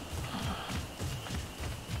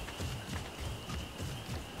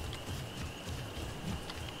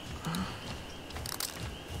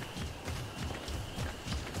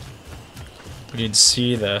 We can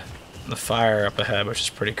see the fire up ahead, which is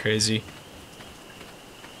pretty crazy.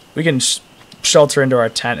 We can shelter into our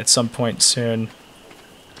tent at some point soon.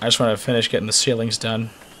 I just want to finish getting the ceilings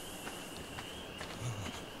done.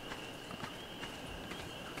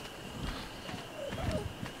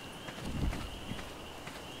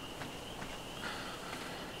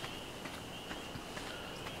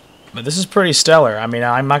 But this is pretty stellar. I mean,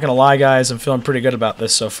 I'm not going to lie, guys. I'm feeling pretty good about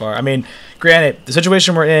this so far. I mean, granted, the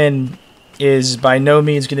situation we're in is by no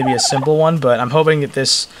means going to be a simple one, but I'm hoping that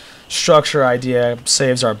this structure idea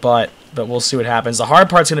saves our butt, but we'll see what happens. The hard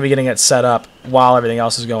part's going to be getting it set up while everything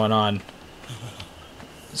else is going on.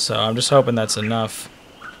 So I'm just hoping that's enough.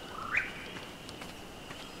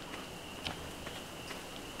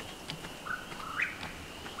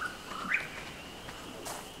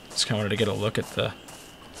 Just kind of wanted to get a look at the...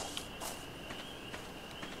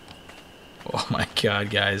 Oh my god,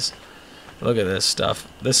 guys. Look at this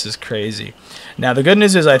stuff. This is crazy. Now, the good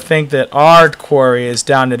news is I think that our quarry is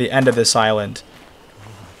down to the end of this island.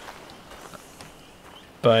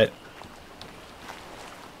 But...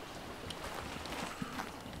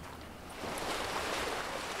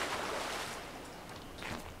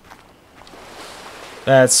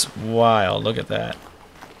 that's wild. Look at that.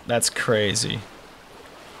 That's crazy.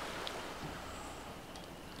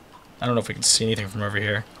 I don't know if we can see anything from over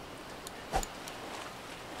here.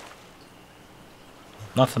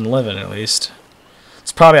 Nothing living, at least.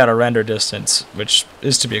 It's probably out of render distance, which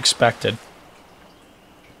is to be expected.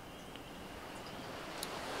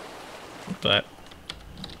 But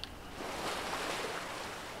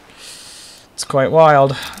it's quite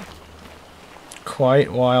wild.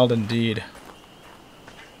 Quite wild indeed.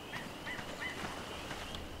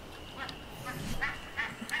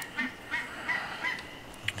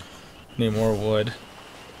 Need more wood.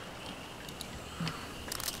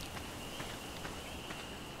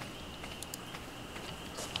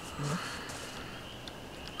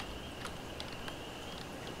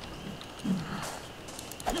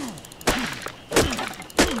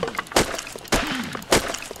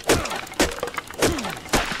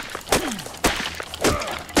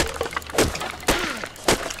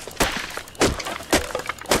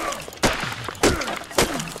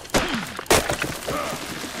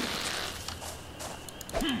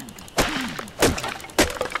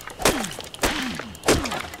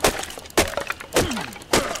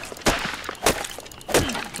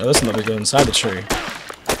 Oh, this one looks good inside the tree.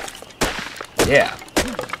 Yeah.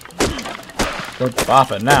 We're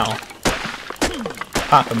bopping now.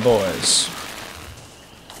 Popping, boys.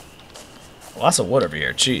 Lots of wood over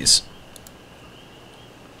here. Jeez.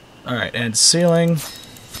 Alright, and ceiling.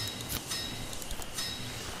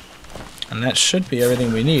 And that should be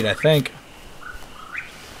everything we need, I think.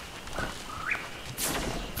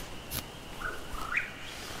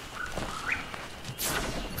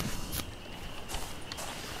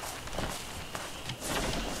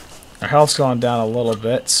 Our health's gone down a little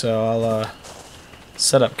bit, so I'll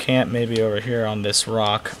set up camp maybe over here on this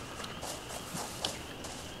rock.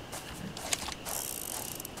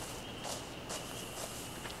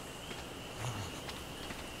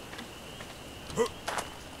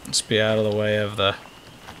 Let's be out of the way of the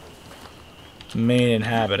main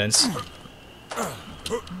inhabitants.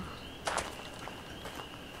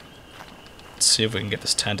 Let's see if we can get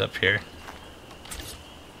this tent up here.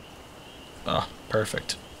 Oh,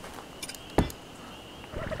 perfect.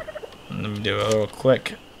 Let me do a little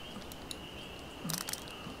quick.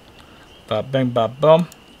 Bop, bing, bop, boom.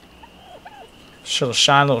 Little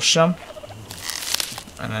shine, little shum.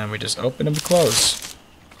 And then we just open and close.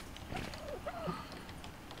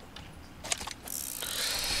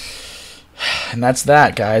 And that's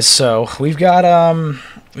that, guys. So we've got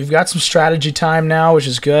some strategy time now, which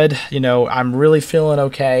is good. You know, I'm really feeling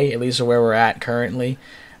okay, at least where we're at currently.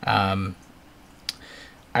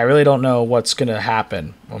 I really don't know what's going to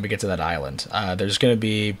happen when we get to that island. There's going to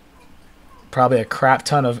be probably a crap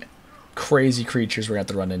ton of crazy creatures we're going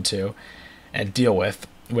to have to run into and deal with,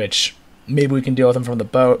 which maybe we can deal with them from the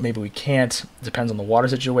boat, maybe we can't. It depends on the water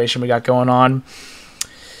situation we got going on.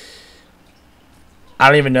 I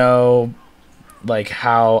don't even know like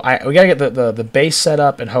how we gotta get the base set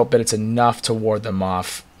up and hope that it's enough to ward them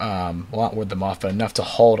off. Well, not ward them off, but enough to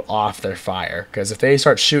hold off their fire. Because if they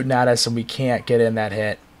start shooting at us and we can't get in that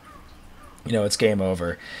hit, you know, it's game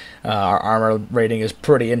over. Our armor rating is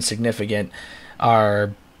pretty insignificant.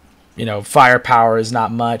 Our, you know, firepower is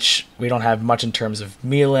not much. We don't have much in terms of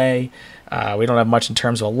melee. We don't have much in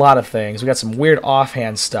terms of a lot of things. We got some weird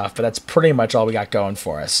offhand stuff, but that's pretty much all we got going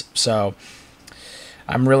for us. So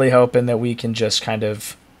I'm really hoping that we can just kind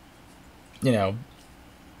of, you know,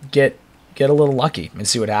 get a little lucky and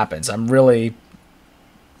see what happens. I really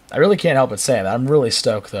can't help but say that. I'm really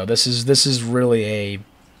stoked though. This is really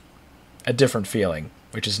a different feeling,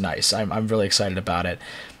 which is nice. I'm really excited about it.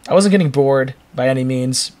 I wasn't getting bored by any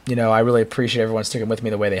means. You know, I really appreciate everyone sticking with me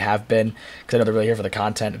the way they have been, because I know they're really here for the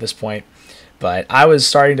content at this point. But I was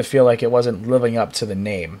starting to feel like it wasn't living up to the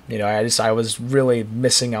name. You know, I was really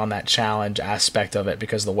missing on that challenge aspect of it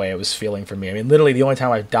because of the way it was feeling for me. I mean, literally the only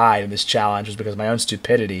time I've died in this challenge was because of my own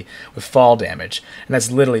stupidity with fall damage. And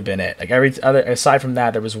that's literally been it. Like aside from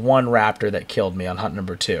that, there was one raptor that killed me on hunt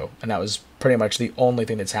number 2. And that was pretty much the only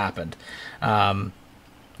thing that's happened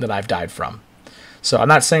that I've died from. So I'm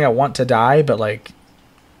not saying I want to die, but like,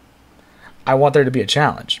 I want there to be a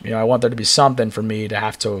challenge. You know, I want there to be something for me to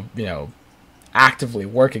have to, you know, actively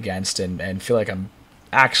work against and feel like I'm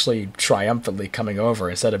actually triumphantly coming over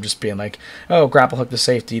instead of just being like, oh, grapple hook the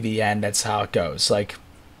safety, the end, that's how it goes. Like,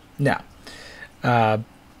 no. On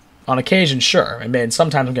occasion, sure. I mean,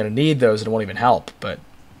 sometimes I'm going to need those and it won't even help, but,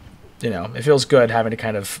 you know, it feels good having to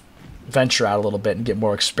kind of venture out a little bit and get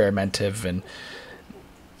more experimentative and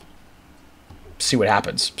see what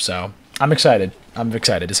happens. So I'm excited. I'm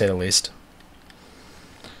excited to say the least.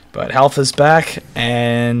 But health is back,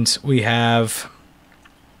 and we have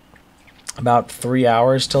about 3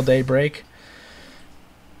 hours till daybreak.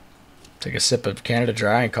 Take a sip of Canada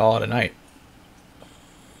Dry and call it a night.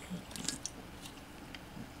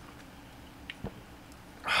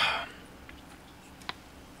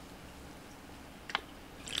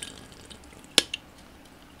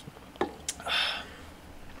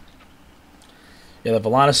 Yeah, the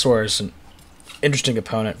Velonosaur is an interesting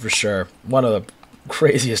opponent for sure. One of the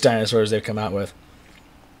craziest dinosaurs they've come out with.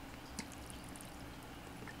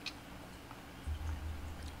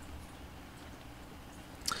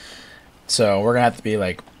 So we're gonna have to be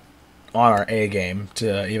like on our A game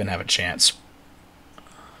to even have a chance.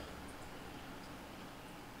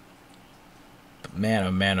 But man,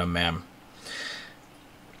 oh man, oh man.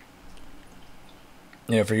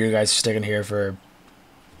 You know, for you guys sticking here for,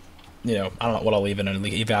 you know, I don't know what I'll leave in and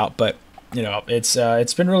leave out, but you know, it's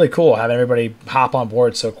been really cool having everybody hop on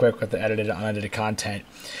board so quick with the edited and unedited content.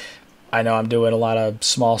 I know I'm doing a lot of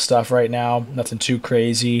small stuff right now, nothing too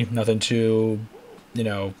crazy, nothing too, you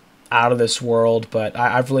know, out of this world, but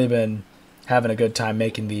I've really been having a good time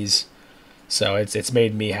making these, so it's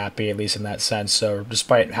made me happy, at least in that sense. So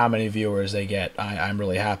despite how many viewers they get, I'm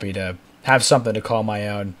really happy to have something to call my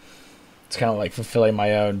own. It's kind of like fulfilling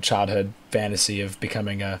my own childhood fantasy of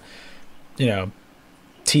becoming a, you know,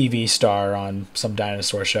 TV star on some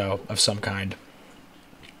dinosaur show of some kind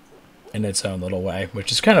in its own little way,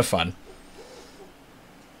 which is kind of fun.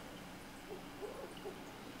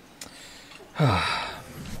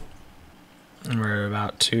 And we're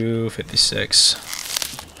about 256.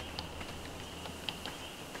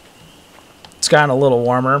 It's gotten a little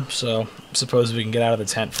warmer, so I suppose we can get out of the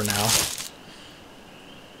tent for now.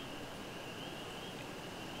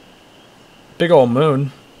 Big old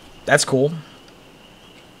moon. That's cool.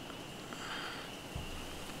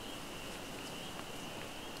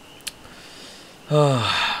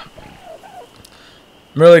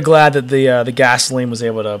 I'm really glad that the gasoline was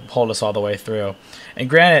able to hold us all the way through. And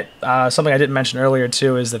granted, something I didn't mention earlier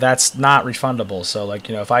too is that that's not refundable. So, like,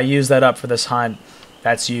 you know, if I use that up for this hunt,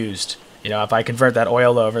 that's used. You know, if I convert that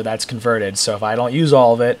oil over, that's converted. So if I don't use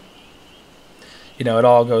all of it, you know, it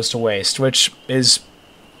all goes to waste, which is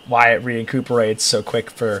why it recuperates so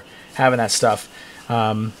quick for having that stuff.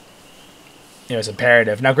 You know, it's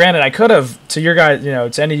imperative. Now, granted, I could have, to your guys, you know,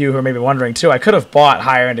 to any of you who are maybe wondering too, I could have bought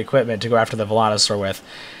higher-end equipment to go after the Volanosaur with.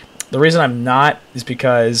 The reason I'm not is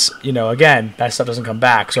because, you know, again, that stuff doesn't come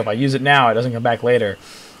back. So if I use it now, it doesn't come back later.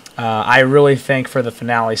 I really think for the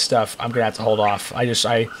finale stuff, I'm going to have to hold off. I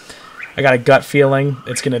got a gut feeling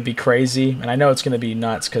it's going to be crazy. And I know it's going to be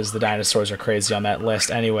nuts because the dinosaurs are crazy on that list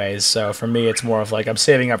anyways. So for me, it's more of like I'm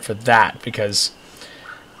saving up for that because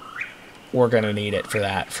we're going to need it for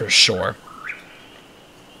that for sure.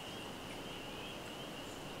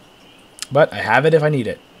 But I have it if I need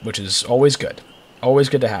it, which is always good. Always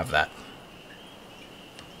good to have that.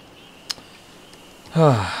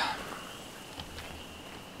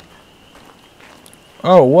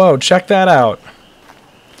 Oh, whoa, check that out.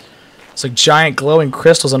 It's like giant glowing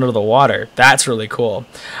crystals under the water. That's really cool.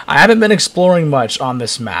 I haven't been exploring much on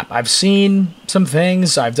this map. I've seen some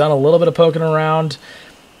things. I've done a little bit of poking around.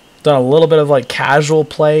 Done a little bit of like casual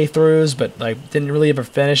playthroughs, but like didn't really ever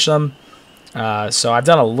finish them. So I've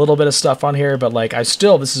done a little bit of stuff on here, but like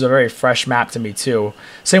this is a very fresh map to me too.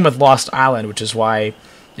 Same with Lost Island, which is why,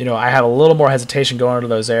 you know, I had a little more hesitation going into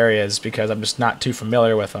those areas because I'm just not too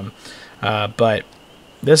familiar with them. But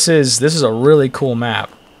this is a really cool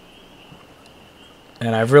map,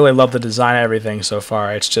 and I've really loved the design of everything so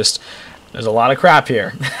far. It's just there's a lot of crap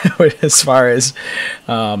here as far as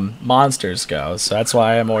monsters go, so that's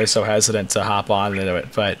why I'm always so hesitant to hop on into it.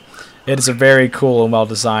 But it is a very cool and well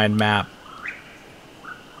designed map.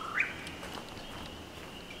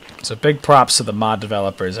 So big props to the mod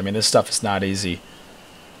developers. I mean, this stuff is not easy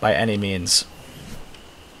by any means.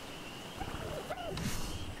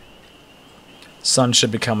 Sun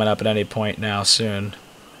should be coming up at any point now soon.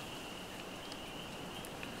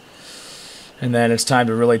 And then it's time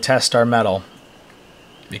to really test our metal.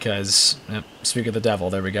 Because, yep, speak of the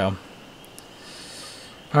devil, there we go.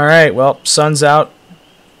 Alright, well, sun's out.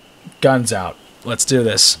 Guns out. Let's do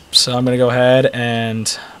this. So I'm going to go ahead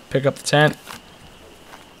and pick up the tent.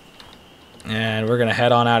 And we're going to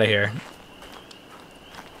head on out of here.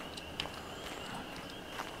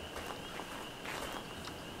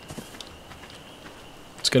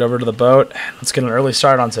 Let's get over to the boat. Let's get an early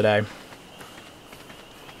start on today.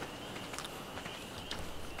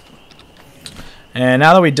 And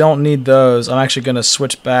now that we don't need those, I'm actually going to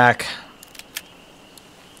switch back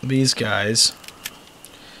these guys.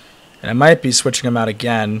 And I might be switching them out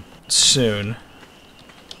again soon.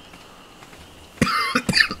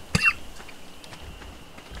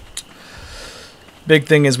 Big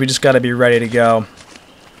thing is we just got to be ready to go.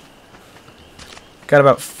 Got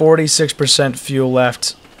about 46% fuel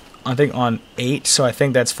left, I think, on 8, so I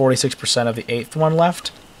think that's 46% of the 8th one left,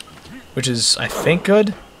 which is, I think,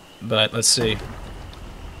 good, but let's see.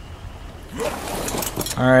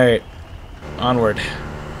 Alright, onward.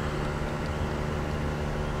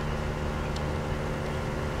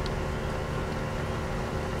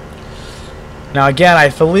 Now again, I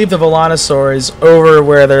believe the Volanosaur is over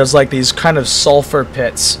where there's like these kind of sulfur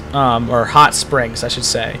pits, or hot springs, I should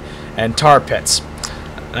say, and tar pits.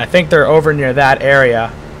 And I think they're over near that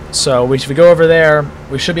area. So if we go over there,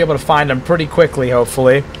 we should be able to find them pretty quickly,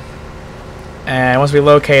 hopefully. And once we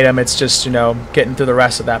locate them, it's just, you know, getting through the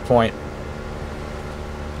rest at that point.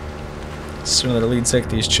 Let's do another lead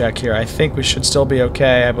 60s check here. I think we should still be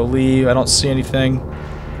okay, I believe. I don't see anything.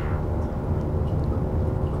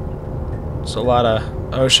 It's a lot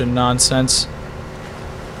of ocean nonsense.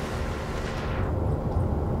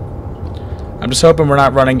 I'm just hoping we're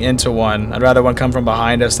not running into one. I'd rather one come from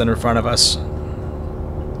behind us than in front of us.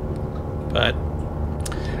 But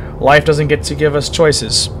life doesn't get to give us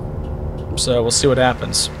choices. So we'll see what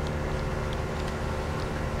happens.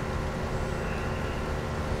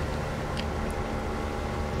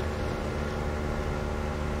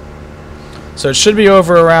 So it should be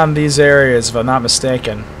over around these areas, if I'm not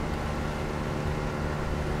mistaken.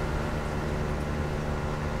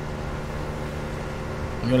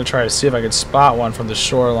 I'm going to try to see if I can spot one from the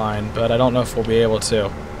shoreline, but I don't know if we'll be able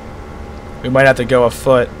to. We might have to go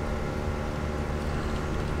afoot.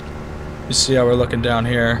 You see how we're looking down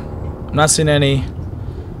here. I'm not seeing any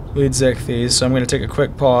lead zichthies, so I'm going to take a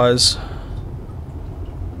quick pause.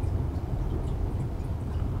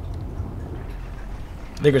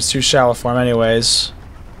 I think it's too shallow for him anyways.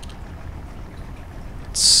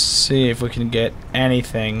 Let's see if we can get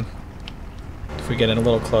anything if we get in a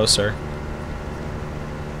little closer.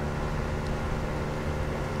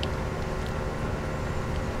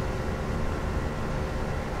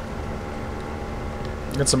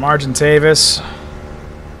 Got some Argentavis.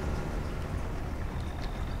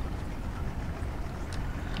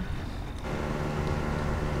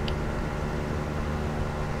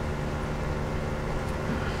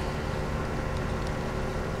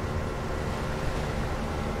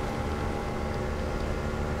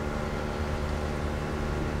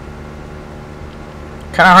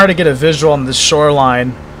 Kind of hard to get a visual on this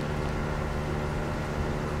shoreline.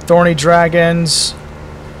 Thorny dragons.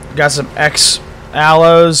 Got some X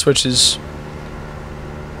aloes, which is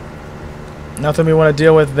nothing we want to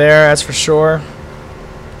deal with there, that's for sure.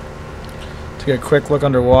 Take a quick look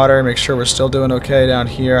underwater, make sure we're still doing okay down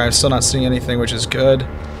here. I'm still not seeing anything, which is good.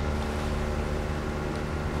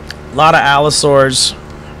 A lot of allosaurs,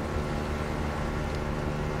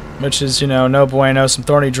 which is, you know, no bueno. Some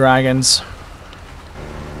thorny dragons.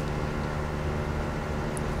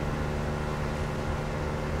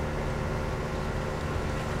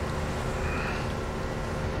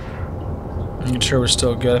 I'm sure we're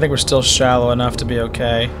still good. I think we're still shallow enough to be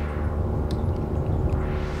okay.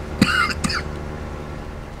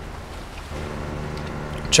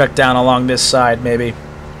 Check down along this side, maybe.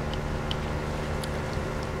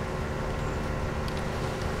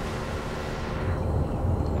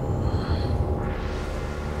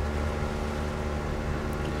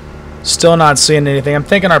 Still not seeing anything. I'm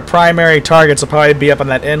thinking our primary targets will probably be up on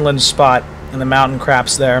that inland spot in the mountain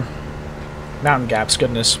craps there. Mountain gaps,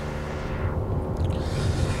 goodness.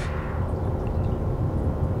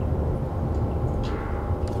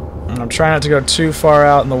 I'm trying not to go too far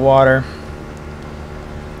out in the water.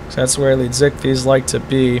 So that's where lead zichthies like to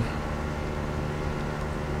be.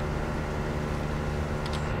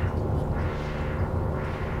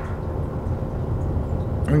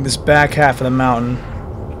 I think this back half of the mountain.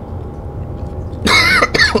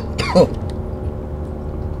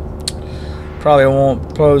 Probably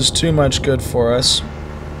won't pose too much good for us.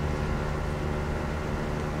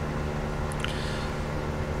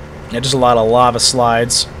 Yeah, just a lot of lava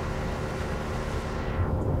slides.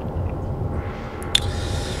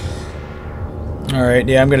 Alright,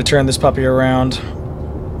 yeah, I'm going to turn this puppy around.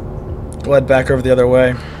 Go head back over the other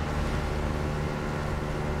way.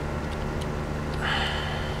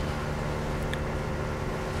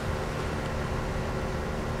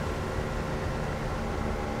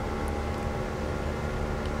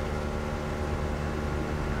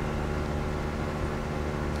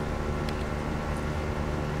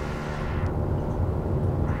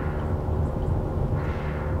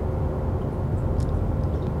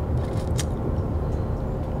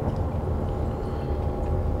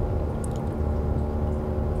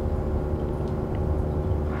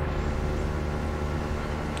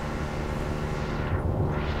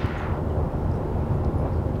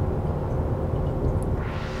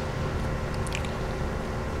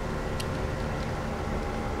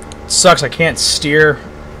 Sucks I can't steer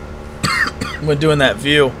when doing that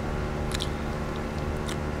view.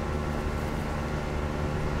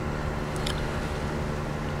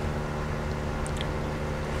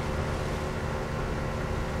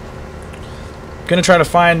 Gonna try to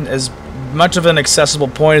find as much of an accessible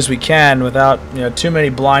point as we can without, you know, too many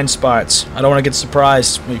blind spots. I don't want to get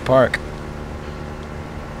surprised when we park.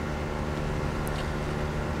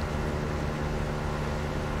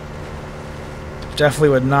 Definitely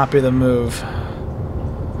would not be the move.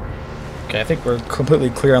 Okay, I think we're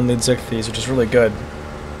completely clear on lead zichthies, which is really good.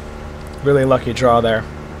 Really lucky draw there.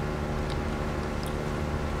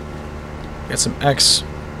 Got some X,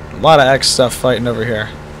 a lot of X stuff fighting over here.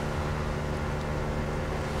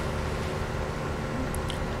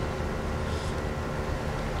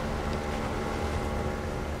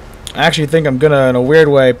 I actually think I'm gonna, in a weird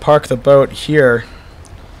way, park the boat here.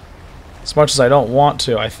 As much as I don't want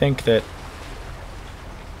to, I think that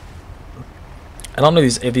I don't know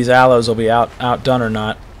if these aloes will be outdone or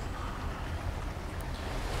not.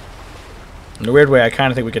 In a weird way, I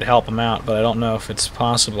kind of think we could help them out, but I don't know if it's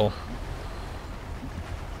possible.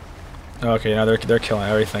 Okay, now they're killing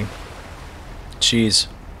everything. Jeez.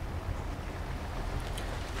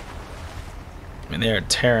 I mean, they're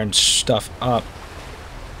tearing stuff up.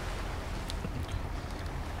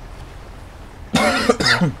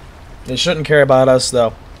 They shouldn't care about us,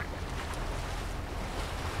 though.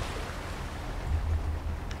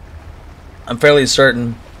 I'm fairly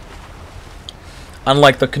certain,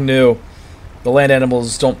 unlike the canoe, the land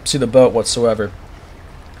animals don't see the boat whatsoever.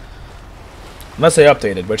 Unless they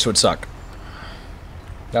updated, which would suck.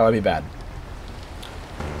 That would be bad.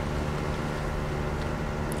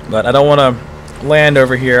 But I don't want to land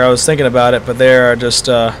over here. I was thinking about it, but they are just,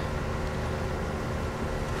 yeah,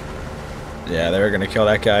 they're going to kill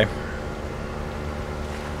that guy.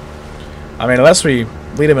 I mean, unless we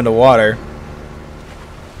lead him into water.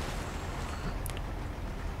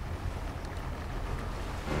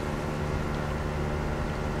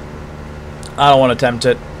 I don't want to tempt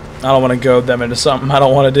it. I don't want to goad them into something I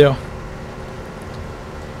don't want to do.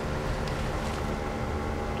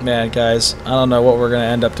 Man, guys, I don't know what we're going to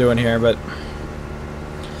end up doing here, but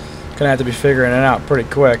going to have to be figuring it out pretty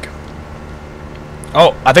quick.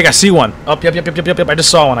 Oh, I think I see one. Oh, yep. I just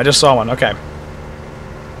saw one. Okay.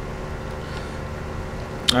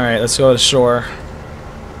 Alright, let's go to shore.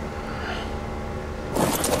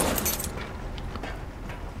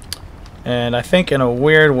 And I think in a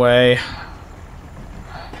weird way,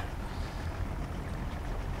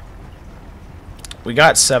 we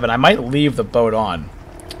got 7. I might leave the boat on.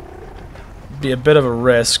 Be a bit of a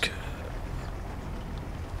risk.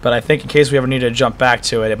 But I think in case we ever need to jump back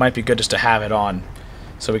to it, it might be good just to have it on.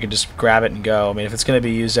 So we can just grab it and go. I mean, if it's going to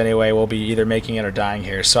be used anyway, we'll be either making it or dying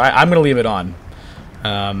here. So I'm going to leave it on.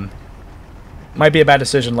 Might be a bad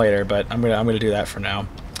decision later, but I'm gonna do that for now.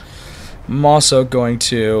 I'm also going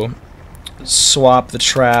to swap the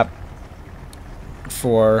trap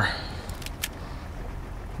for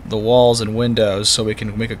the walls and windows so we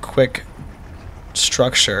can make a quick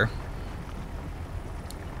structure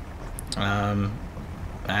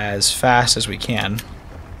as fast as we can.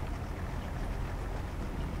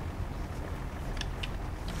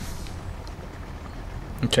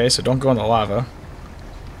 Okay, so don't go in the lava.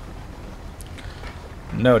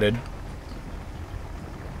 Noted.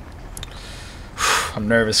 I'm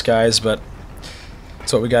nervous, guys, but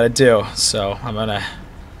that's what we gotta do. So I'm gonna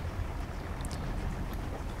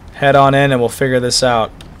head on in and we'll figure this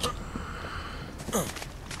out.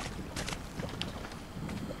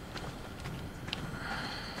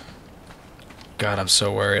 God, I'm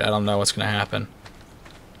so worried. I don't know what's gonna happen.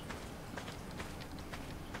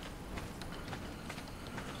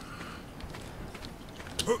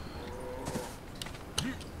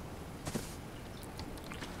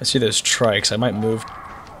 I see those trikes. I might move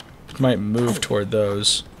toward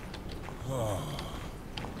those.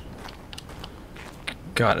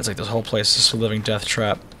 God, it's like this whole place is a living death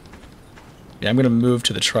trap. Yeah, I'm gonna move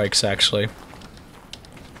to the trikes actually.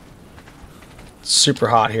 It's super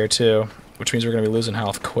hot here too, which means we're gonna be losing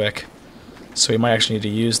health quick. So we might actually need to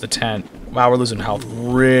use the tent. Wow, we're losing health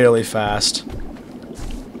really fast.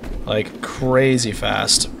 Like crazy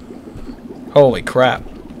fast. Holy crap.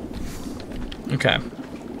 Okay.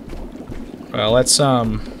 Well, let's, I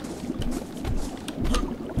know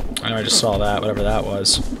I just saw that, whatever that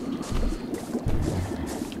was.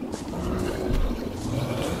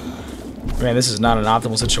 Man, this is not an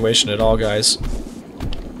optimal situation at all, guys.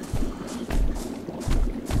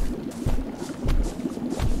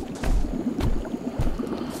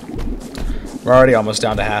 We're already almost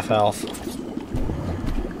down to half health.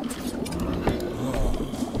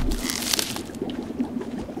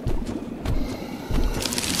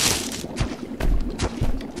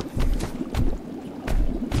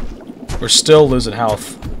 We're still losing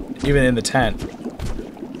health, even in the tent.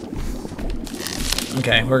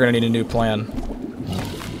 Okay, we're gonna need a new plan.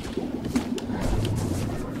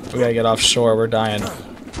 We gotta get offshore, we're dying.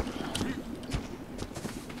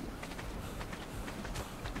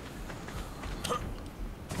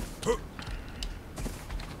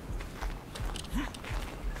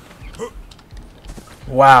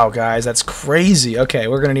 Wow, guys, that's crazy. Okay,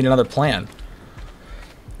 we're gonna need another plan.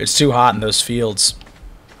 It's too hot in those fields.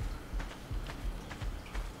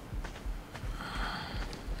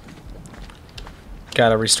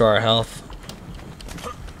 Gotta restore our health.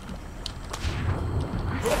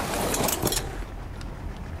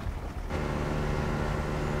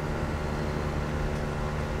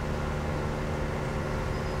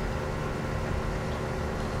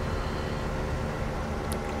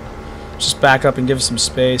 Just back up and give us some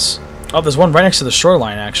space. Oh, there's one right next to the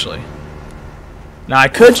shoreline, actually. Now, I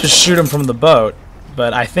could just shoot him from the boat,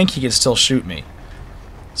 but I think he could still shoot me.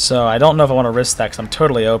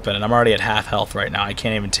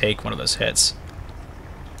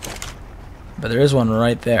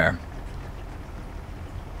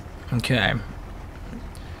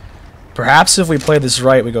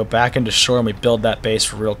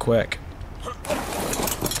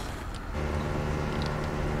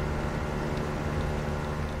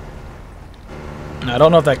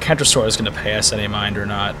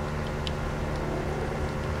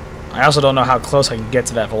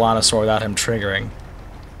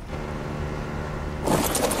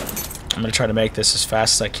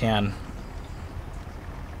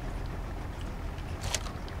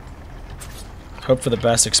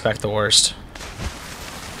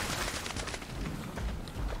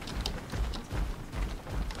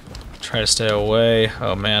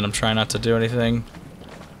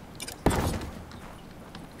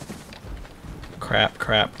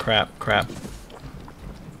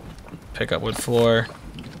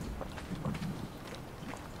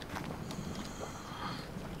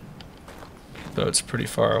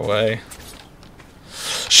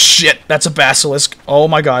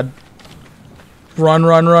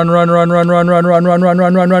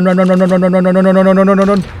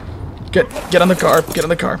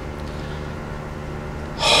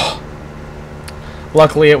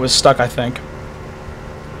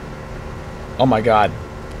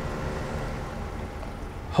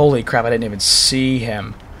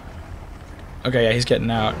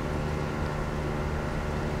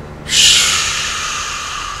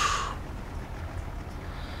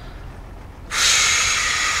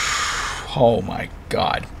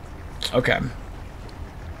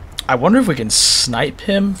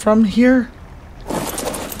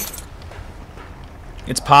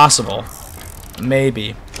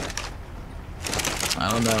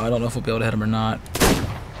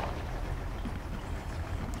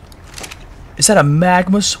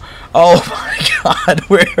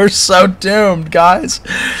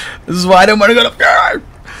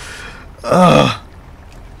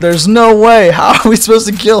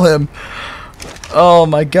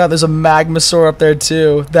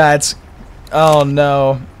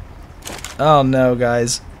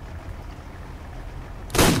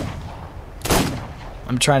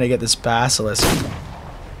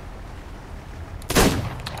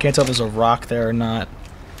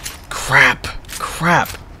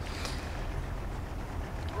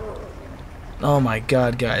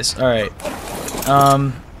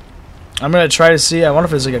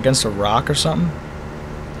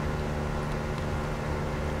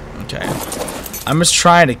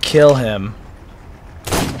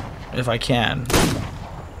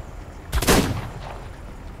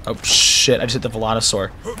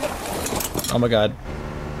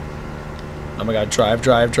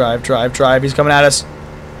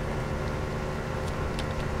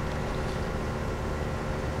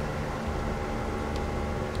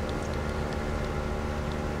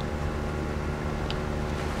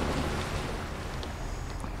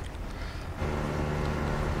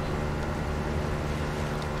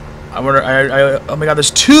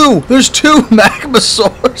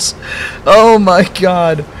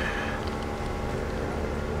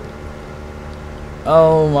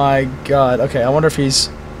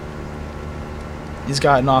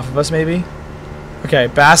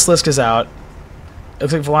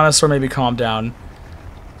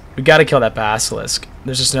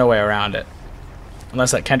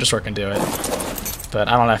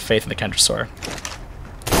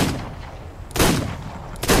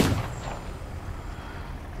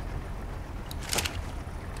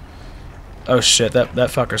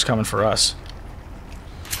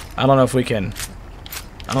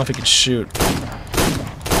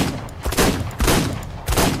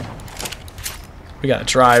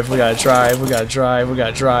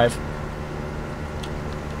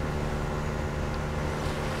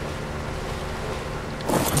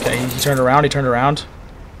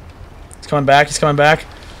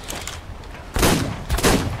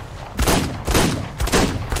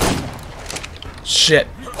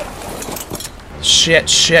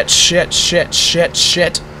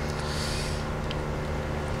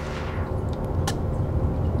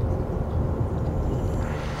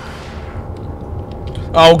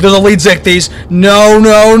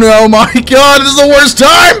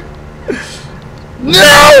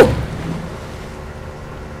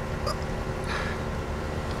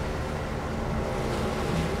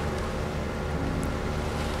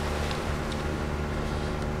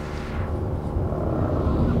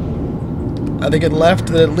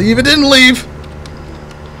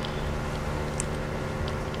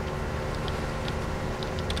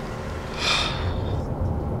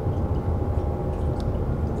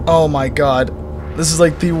 Oh my god. This is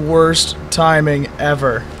like the worst timing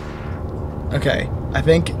ever. Okay, I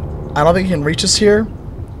don't think he can reach us here.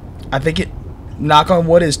 I think it, knock on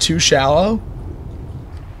wood, is too shallow.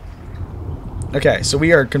 Okay, so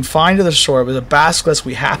we are confined to the shore with a basilisk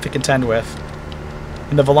we have to contend with.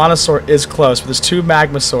 And the Volanosaur is close, but there's 2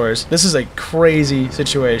 Magmasaurs. This is a crazy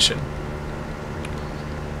situation.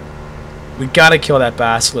 We gotta kill that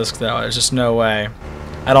basilisk though, there's just no way.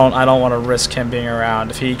 I don't want to risk him being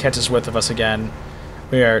around. If he catches width of us again,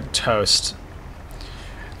 we are toast.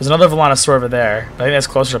 There's another Volanosaur over there, but I think that's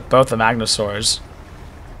closer to both the Magnosaurs.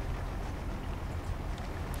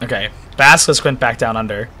 Okay, basilisk went back down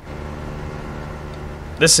under.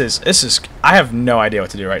 This is I have no idea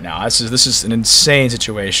what to do right now. This is an insane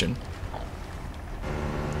situation.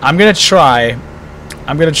 I'm gonna try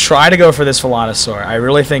to go for this Volanosaur. I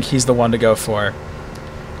really think he's the one to go for.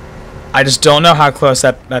 I just don't know how close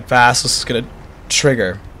that basilisk is gonna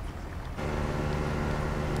trigger.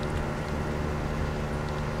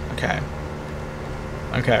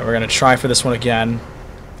 Okay, we're gonna try for this one again.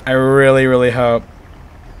 I really, really hope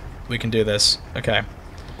we can do this. Okay,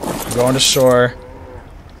 I'm going to shore.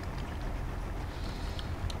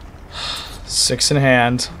 6 in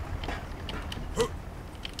hand.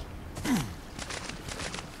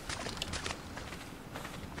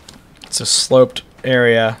 It's a sloped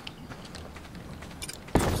area.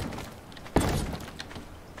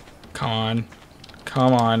 Come on.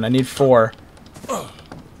 Come on, I need 4.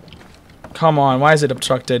 Come on, why is it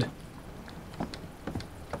obstructed?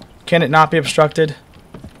 Can it not be obstructed?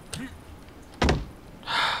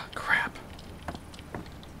 Crap.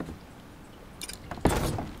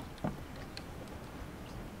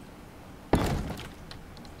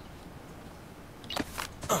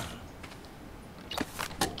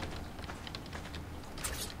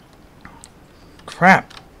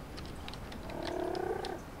 Crap.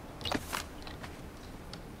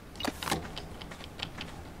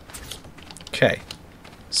 Okay.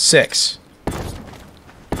 6.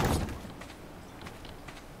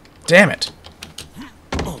 Damn it.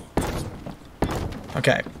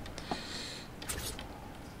 Okay.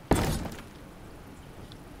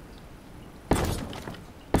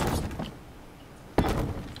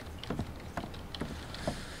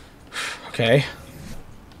 Okay.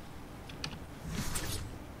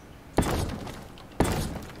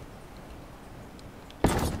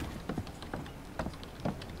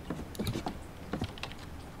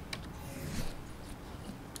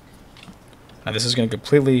 Now this is going to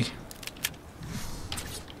completely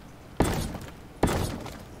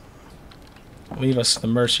leave us to the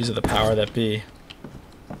mercies of the power that be.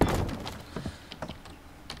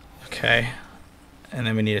 Okay. And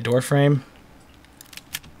then we need a door frame.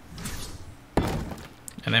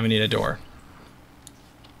 And then we need a door.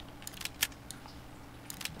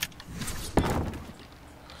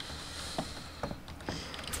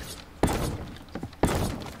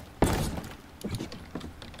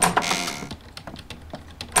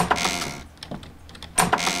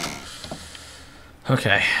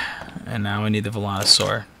 Okay, and now we need the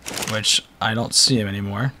Volanosaur, which I don't see him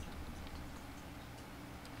anymore.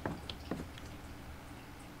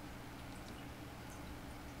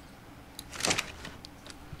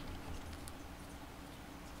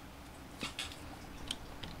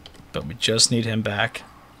 But we just need him back.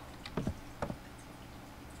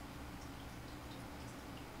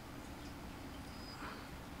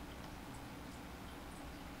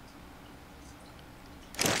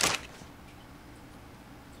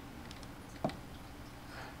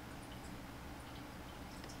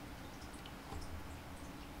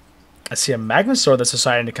 I see a Magmasaur that's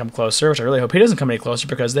deciding to come closer, which I really hope he doesn't come any closer,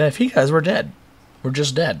 because then if he does, we're dead. We're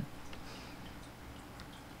just dead.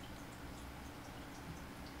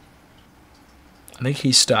 I think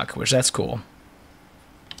he's stuck, which that's cool.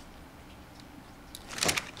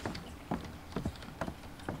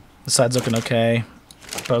 The side's looking okay.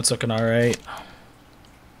 Boat's looking alright.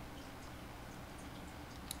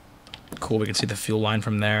 Cool, we can see the fuel line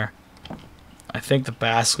from there. I think the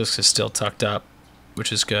basilisk is still tucked up,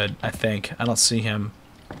 which is good, I think. I don't see him.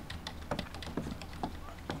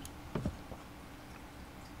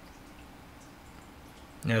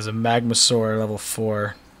 There's a Magmasaur level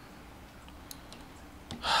 4.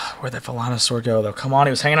 Where'd that Volanosaur go, though? Come on,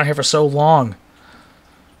 he was hanging out here for so long.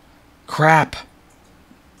 Crap.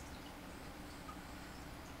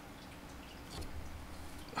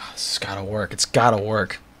 Oh, this has gotta work. It's gotta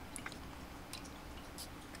work.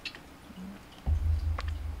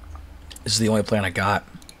 This is the only plan I got.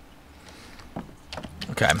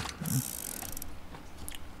 Okay.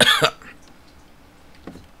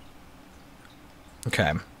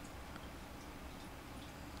 Okay.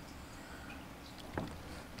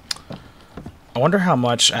 I wonder how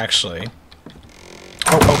much, actually.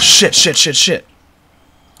 Oh, shit, shit, shit, shit.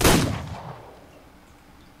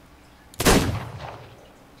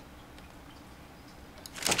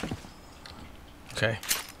 Okay.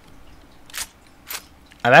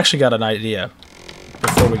 I've actually got an idea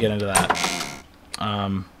before we get into that.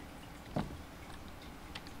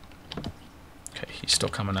 Okay, he's still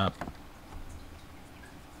coming up.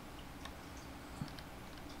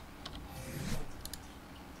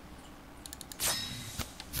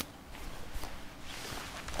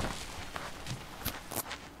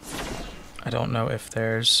 I don't know if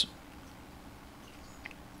there's...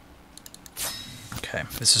 Okay,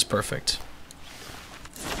 this is perfect.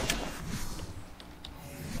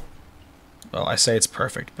 Well, I say it's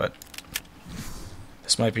perfect, but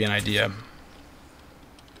this might be an idea.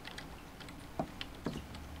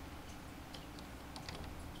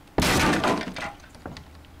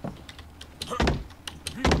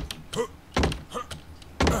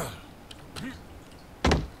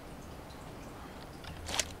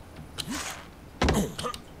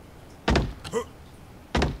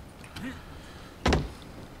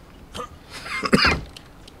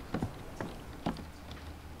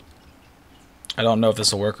 I don't know if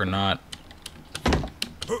this will work or not.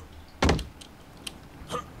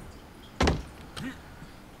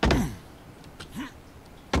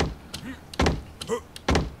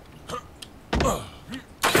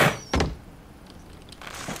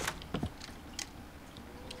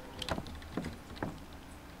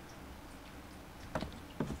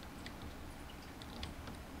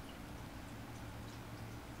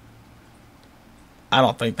 I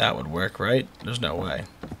don't think that would work, right? There's no way.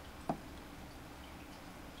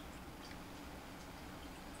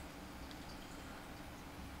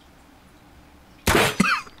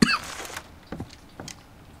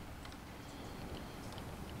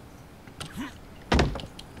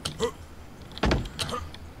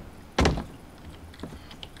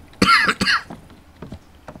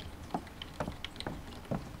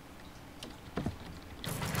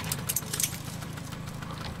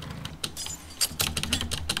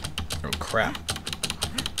 Crap.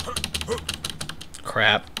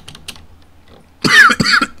 Crap.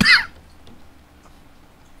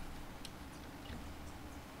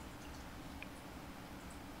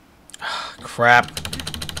 Crap.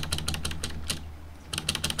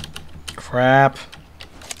 Crap.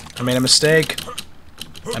 I made a mistake.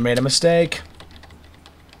 I made a mistake.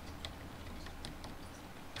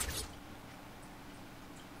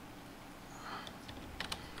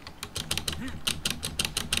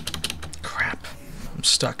 I'm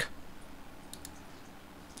stuck.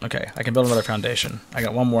 Okay, I can build another foundation. I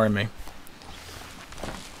got one more in me.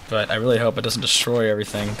 But I really hope it doesn't destroy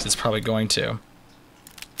everything, because it's probably going to.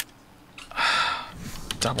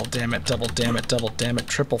 Double damn it, double damn it, double damn it,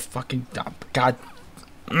 triple fucking... Oh, God.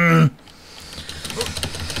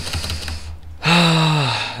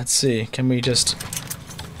 Let's see, can we just...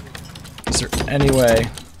 Is there any way...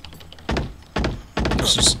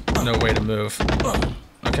 There's just no way to move.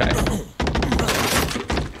 Okay.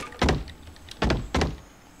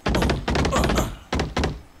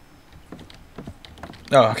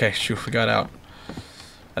 Oh, okay, shoot, we got out.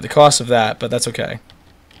 At the cost of that, but that's okay.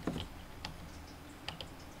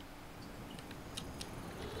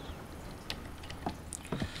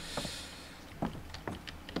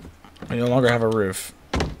 We no longer have a roof,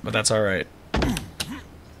 but that's alright.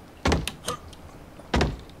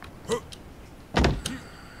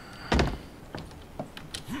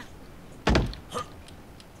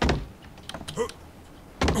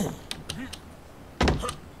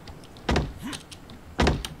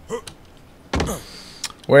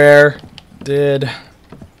 Where did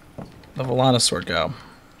the Volanosaur go?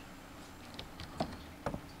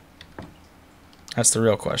 That's the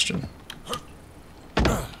real question.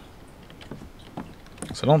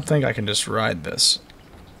 So I don't think I can just ride this.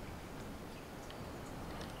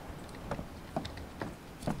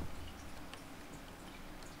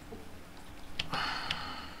 I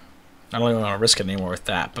don't even want to risk it anymore with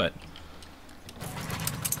that, but...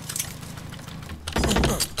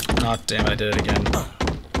 Oh, damn it, I did it again.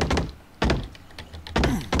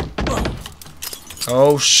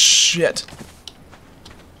 Oh, shit.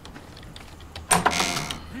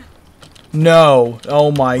 No.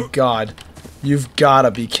 Oh, my God. You've got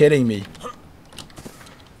to be kidding me.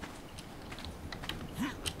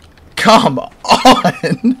 Come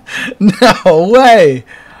on. No way.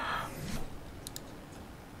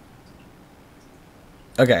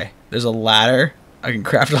 Okay, there's a ladder. I can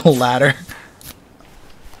craft a ladder.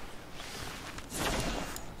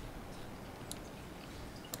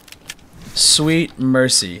 Sweet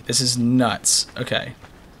mercy. This is nuts. Okay.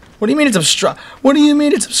 What do you mean it's What do you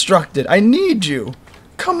mean it's obstructed? I need you.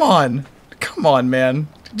 Come on. Come on, man.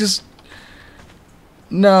 Just...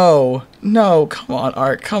 No. No, come on,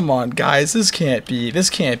 Ark. Come on, guys. This can't be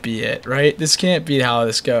it, right? This can't be how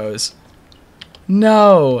this goes.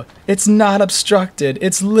 No. It's not obstructed.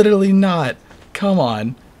 It's literally not. Come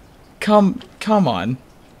on. Come on.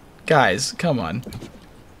 Guys, come on.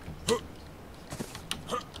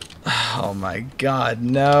 Oh my god,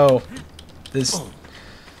 no. This...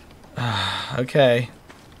 okay.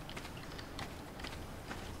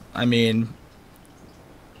 I mean...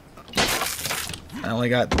 I only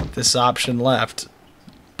got this option left.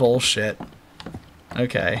 Bullshit.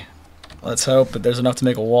 Okay. Let's hope that there's enough to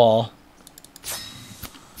make a wall.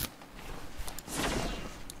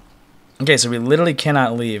 Okay, so we literally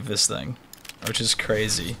cannot leave this thing, which is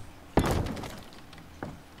crazy.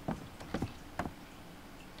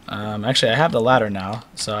 Actually, I have the ladder now,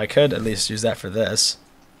 so I could at least use that for this.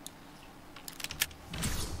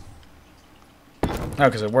 Oh,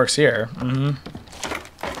 because it works here. Mm-hmm.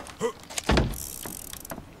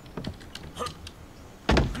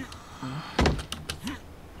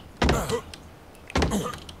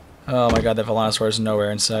 Oh my god, that Velociraptor is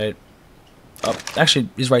nowhere in sight. Oh, actually,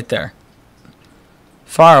 he's right there.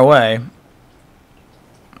 Far away.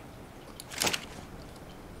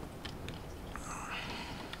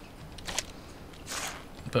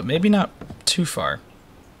 But maybe not too far.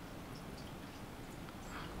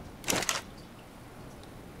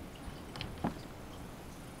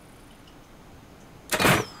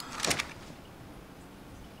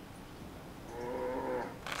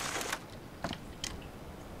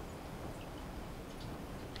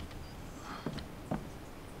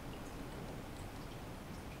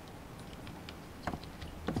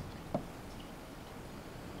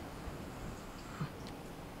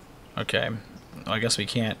 Okay, well, I guess we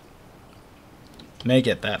can't make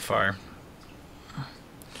it that far.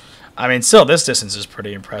 I mean, still, this distance is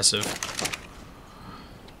pretty impressive.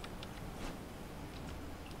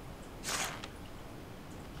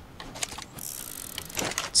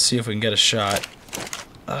 Let's see if we can get a shot.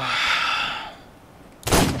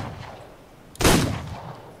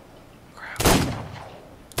 Crap.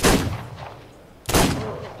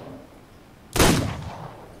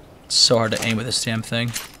 It's so hard to aim with this damn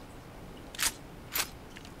thing.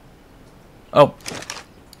 Oh.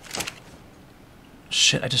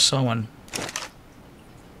 Shit, I just saw one.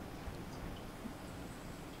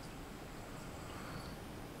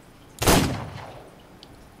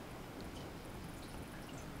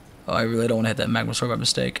 Oh, I really don't want to hit that magma sword by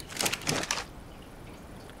mistake.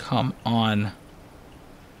 Come on.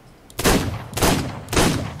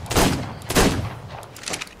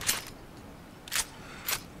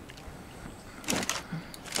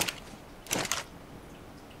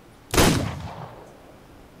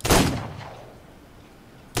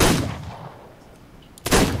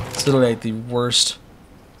 It's literally like the worst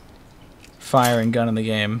firing gun in the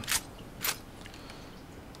game.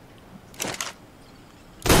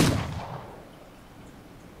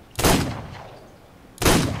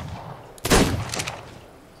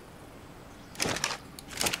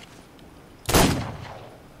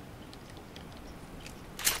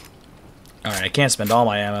 Alright, I can't spend all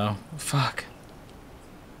my ammo. Fuck.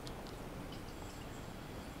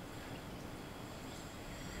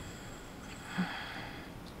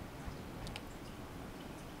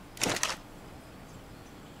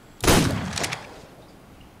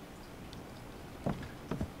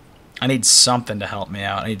 I need something to help me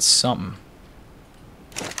out. I need something.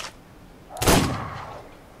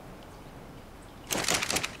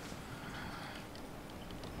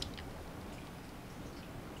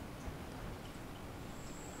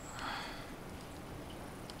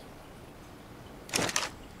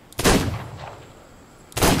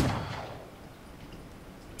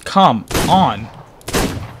 Come on.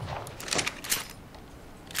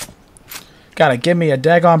 Gotta give me a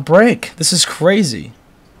daggone break. This is crazy.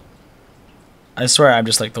 I swear I'm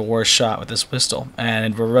just like the worst shot with this pistol.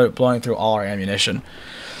 And we're blowing through all our ammunition.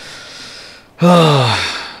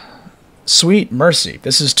 Sweet mercy.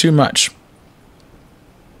 This is too much.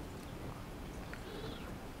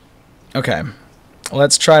 Okay.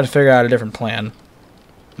 Let's try to figure out a different plan.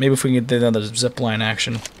 Maybe if we can get another zipline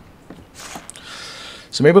action.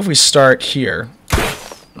 So maybe if we start here,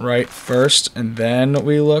 right, first, and then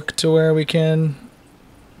we look to where we can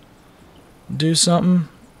do something.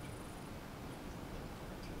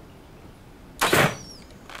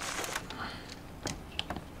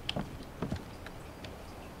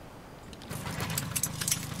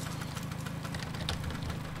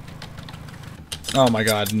 Oh my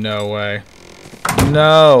god, no way.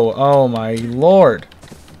 No! Oh my lord!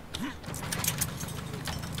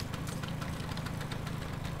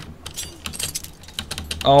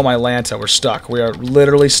 Oh, my Lanta, we're stuck. We are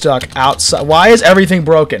literally stuck outside. Why is everything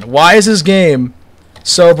broken? Why is this game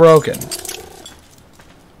so broken?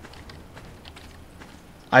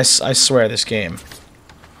 I swear, this game.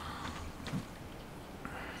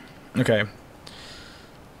 Okay.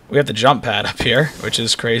 We have the jump pad up here, which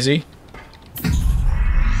is crazy.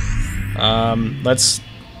 Let's...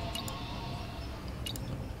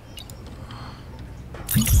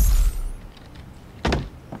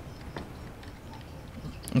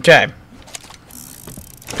 Okay.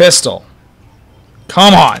 Pistol.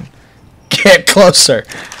 Come on. Get closer.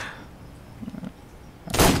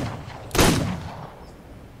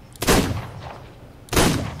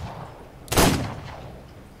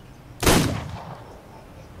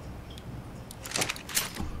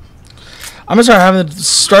 I'm gonna start having to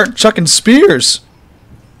start chucking spears.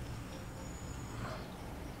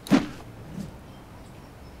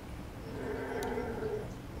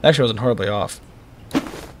 Actually, wasn't horribly off.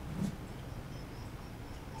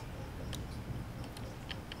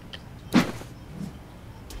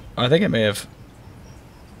 I think it may have.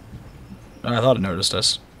 I thought it noticed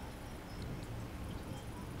us.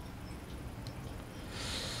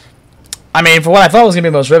 I mean, for what I thought was going to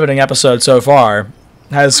be the most riveting episode so far,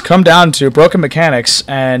 has come down to broken mechanics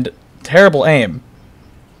and terrible aim.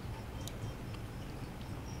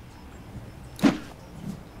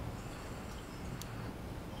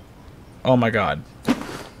 Oh my god.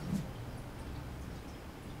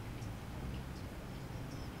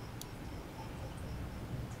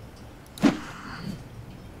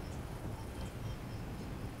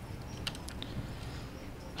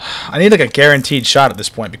 I need like a guaranteed shot at this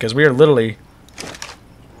point because we are literally...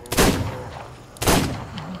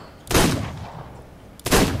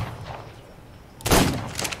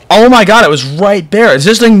 Oh my god, it was right there. Is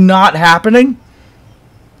this thing not happening?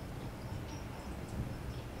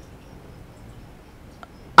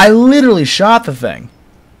 I literally shot the thing.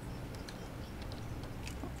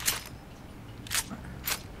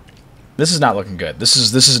 This is not looking good. This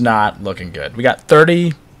is not looking good. We got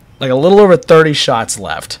 30, like a little over 30 shots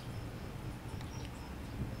left.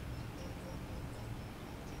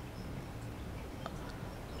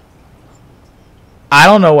 I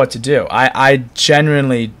don't know what to do. I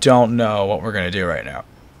genuinely don't know what we're going to do right now.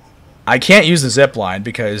 I can't use the zip line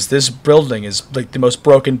because this building is like the most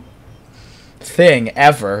broken thing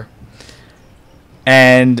ever.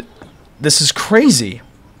 And this is crazy.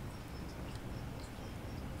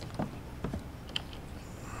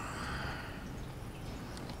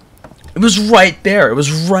 It was right there. It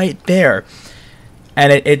was right there.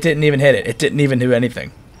 And it didn't even hit it. It didn't even do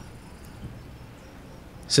anything.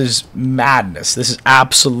 This is madness. This is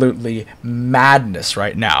absolutely madness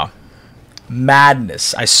right now.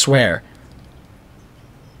 Madness, I swear.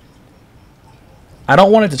 I don't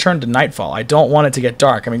want it to turn to nightfall. I don't want it to get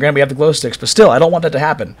dark. I mean, granted, we have the glow sticks, but still, I don't want that to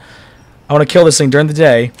happen. I want to kill this thing during the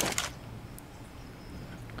day.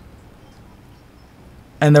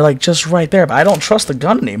 And they're like just right there, but I don't trust the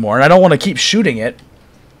gun anymore, and I don't want to keep shooting it.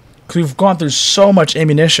 Because we've gone through so much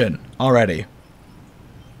ammunition already.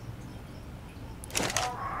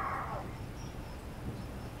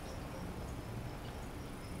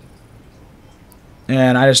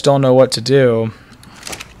 And I just don't know what to do.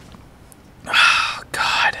 Oh,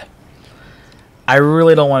 God. I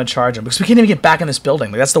really don't want to charge him. Because we can't even get back in this building.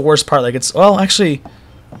 Like, that's the worst part. Like, it's... Well, actually...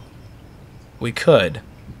 We could.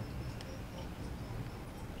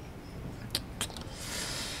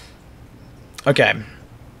 Okay.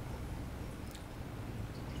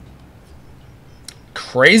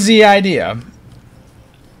 Crazy idea.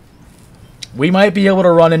 We might be able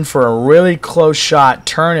to run in for a really close shot,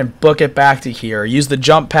 turn and book it back to here, use the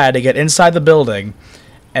jump pad to get inside the building,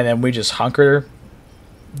 and then we just hunker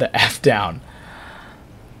the F down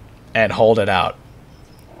and hold it out.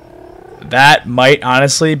 That might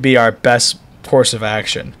honestly be our best course of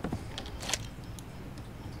action.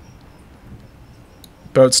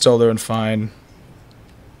 Boat's still doing fine.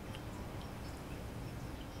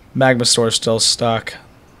 Magma Store's still stuck.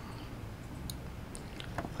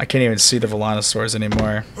 I can't even see the Volanosaurs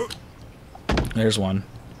anymore. There's one.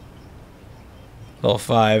 Level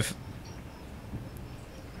 5.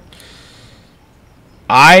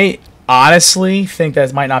 I honestly think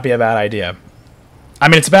that might not be a bad idea. I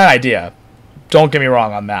mean, it's a bad idea. Don't get me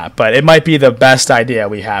wrong on that. But it might be the best idea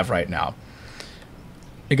we have right now.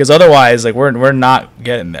 Because otherwise, like, we're not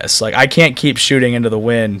getting this. Like, I can't keep shooting into the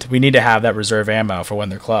wind. We need to have that reserve ammo for when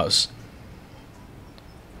they're close.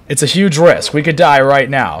 It's a huge risk. We could die right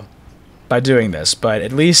now by doing this, but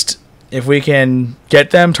at least if we can get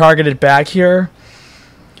them targeted back here,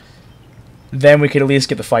 then we could at least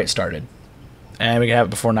get the fight started. And we can have it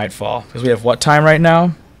before nightfall. Because we have what time right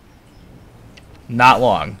now? Not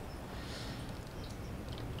long.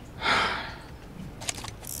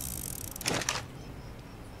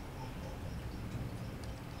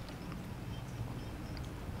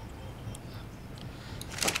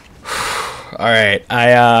 Alright,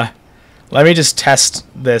 let me just test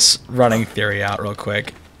this running theory out real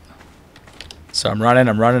quick. So I'm running.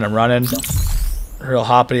 Real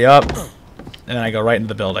hoppity up. And then I go right into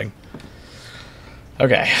the building.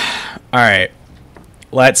 Okay. Alright.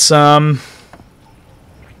 Let's, guys,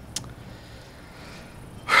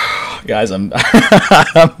 I'm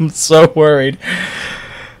I'm so worried.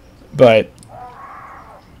 But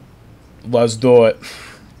let's do it.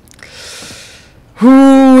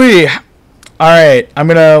 Hoo-wee. Alright, I'm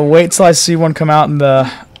gonna wait till I see one come out in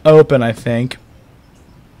the open, I think.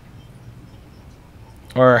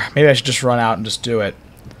 Or maybe I should just run out and just do it.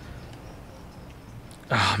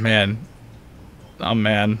 Oh man. Oh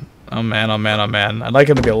man. Oh man, oh man, oh man. I'd like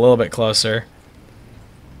him to be a little bit closer.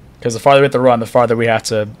 Because the farther we have to run, the farther we have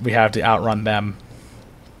to outrun them.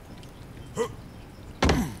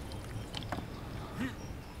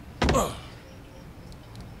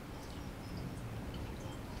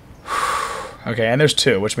 Okay, and there's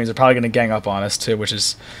two, which means they're probably going to gang up on us too, which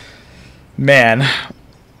is, man,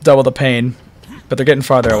 double the pain. But they're getting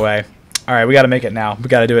farther away. Alright, we got to make it now. We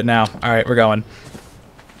got to do it now. Alright, we're going.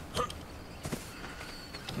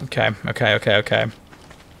 Okay.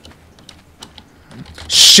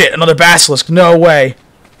 Shit, another basilisk. No way.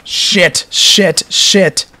 Shit.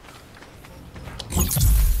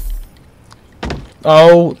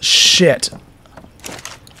 Oh, shit.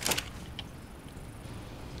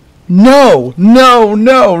 No. Oh,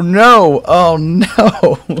 no.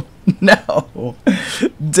 No.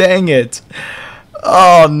 Dang it.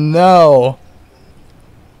 Oh, no.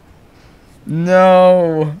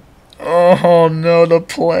 No. Oh, no, the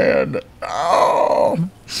plan. Oh.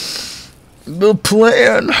 The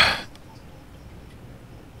plan.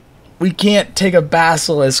 We can't take a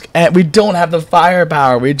basilisk, and we don't have the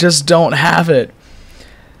firepower. We just don't have it.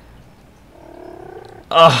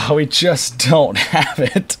 Oh, we just don't have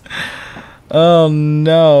it. Oh,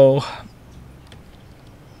 no.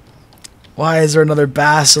 Why is there another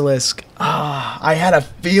basilisk? Ah, I had a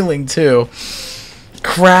feeling, too.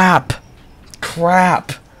 Crap.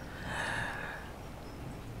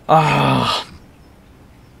 Ah.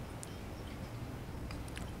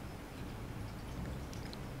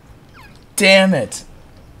 Damn it.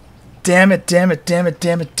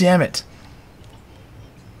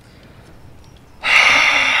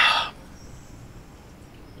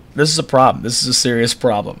 This is a problem. This is a serious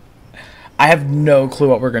problem. I have no clue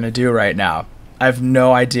what we're going to do right now. I have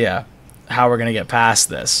no idea how we're going to get past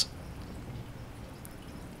this.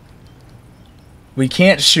 We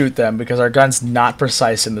can't shoot them because our gun's not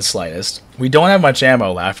precise in the slightest. We don't have much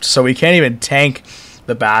ammo left, so we can't even tank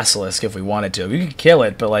the basilisk if we wanted to. We could kill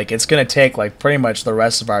it, but like it's going to take like pretty much the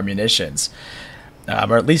rest of our munitions.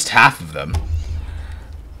 Or at least half of them.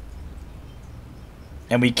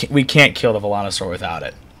 And we can't kill the Volanosaur without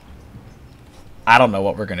it. I don't know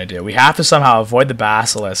what we're going to do. We have to somehow avoid the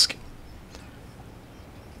basilisk.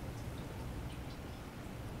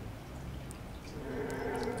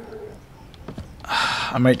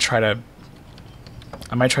 I might try to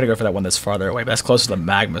go for that one that's farther away, but that's closer to the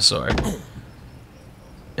Magmasaur.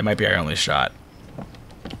 It might be our only shot.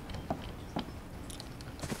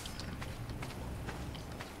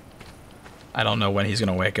 I don't know when he's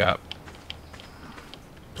going to wake up.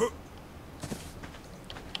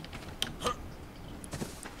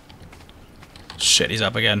 Shit, he's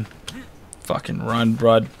up again. Fucking run,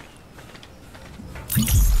 brud.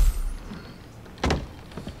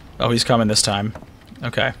 Oh, he's coming this time.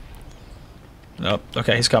 Okay. Nope.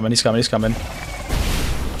 Okay, he's coming. Shut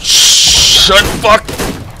fuck!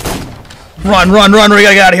 Run! We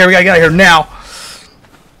gotta get out of here. Now!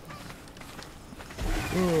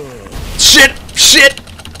 Shit!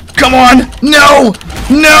 Come on! No!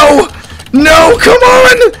 Come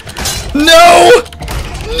on! No!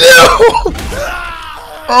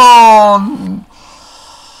 Oh!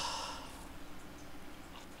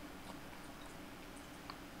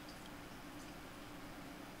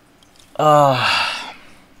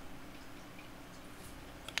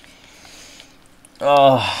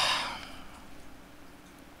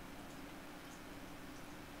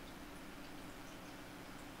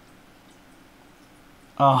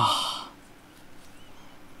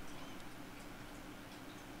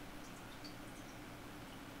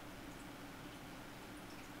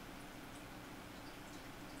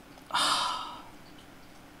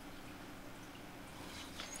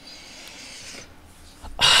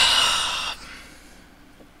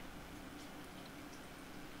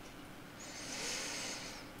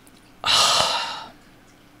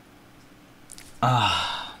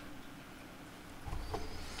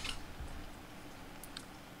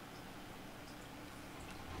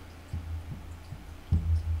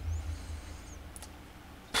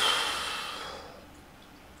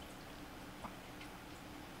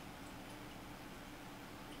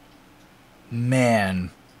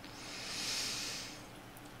 Man.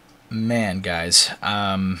 Man, guys.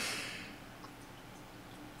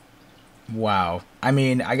 Wow. I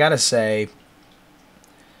mean, I gotta say,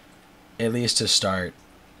 at least to start,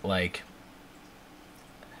 like,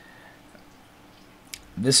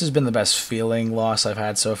 this has been the best feeling loss I've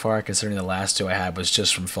had so far, considering the last two I had was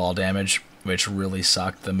just from fall damage, which really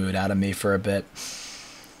sucked the mood out of me for a bit.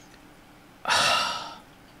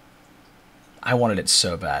 I wanted it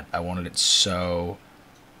so bad. I wanted it so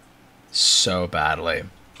badly.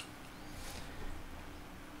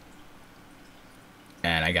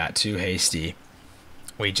 And I got too hasty.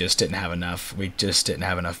 We just didn't have enough. We just didn't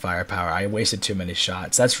have enough firepower. I wasted too many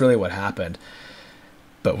shots. That's really what happened.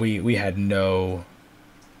 But we had no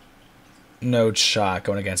shot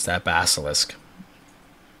going against that basilisk.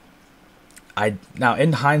 Now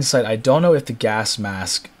in hindsight, I don't know if the gas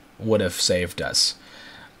mask would have saved us.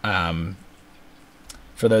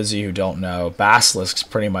 For those of you who don't know, basilisks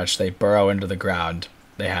pretty much, they burrow into the ground.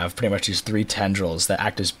 They have pretty much these 3 tendrils that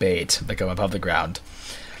act as bait that come above the ground.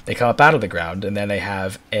 They come up out of the ground, and then they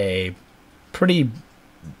have a pretty,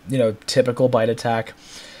 typical bite attack.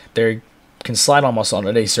 They can slide almost on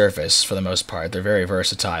any surface for the most part. They're very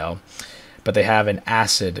versatile. But they have an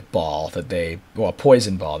acid ball a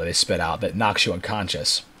poison ball that they spit out that knocks you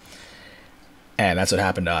unconscious. And that's what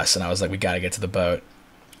happened to us. And I was like, we got to get to the boat.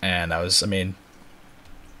 And I was hoping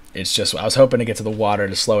to get to the water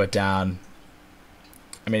to slow it down.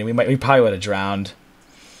 I mean, we probably would have drowned.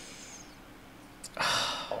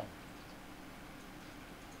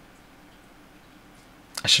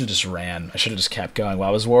 I should have just ran. I should have just kept going. Well,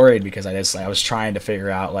 I was worried because I was trying to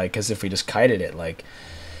figure out, like, because if we just kited it, like,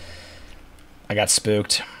 I got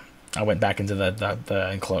spooked. I went back into the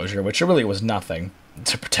enclosure, which really was nothing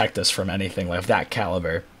to protect us from anything like that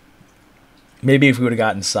caliber. Maybe if we would have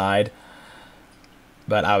got inside.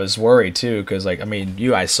 But I was worried too, because, like, I mean,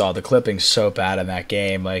 you guys saw the clipping so bad in that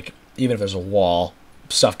game. Like, even if there's a wall,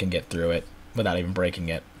 stuff can get through it without even breaking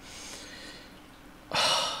it.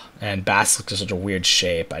 And basilisks are such a weird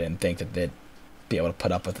shape. I didn't think that they'd be able to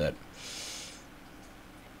put up with it.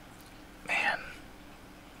 Man.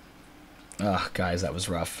 Ugh, guys, that was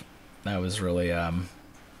rough. That was really,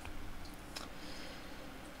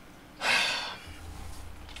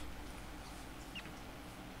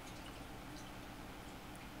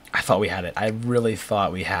 I thought we had it. I really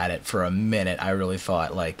thought we had it for a minute. I really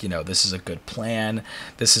thought, like, this is a good plan.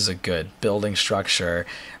 This is a good building structure.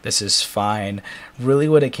 This is fine. Really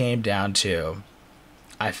what it came down to,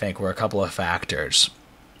 I think, were a couple of factors.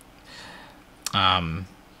 One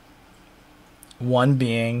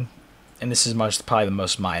being, and this is probably the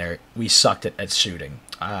most minor, we sucked at shooting.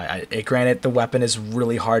 Granted, the weapon is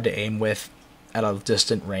really hard to aim with at a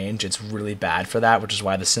distant range. It's really bad for that, which is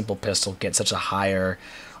why the simple pistol gets such a higher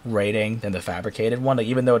rating than the fabricated one. Like,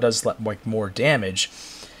 even though it does like more damage,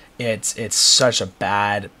 it's such a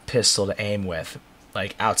bad pistol to aim with,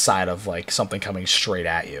 like, outside of like something coming straight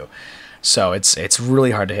at you. So it's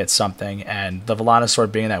really hard to hit something, and the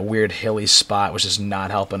Volanosaur being in that weird hilly spot was just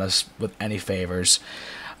not helping us with any favors.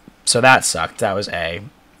 So that sucked. That was A.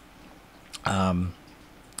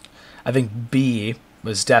 I think B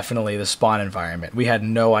was definitely the spawn environment. We had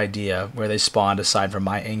no idea where they spawned, aside from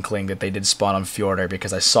my inkling that they did spawn on Fjordur,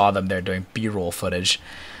 because I saw them there doing B-roll footage.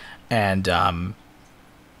 And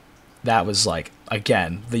that was, like,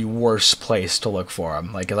 again, the worst place to look for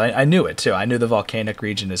them. Like, 'cause I knew it, too. I knew the volcanic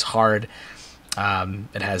region is hard.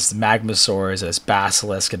 It has Magmasaurs, it has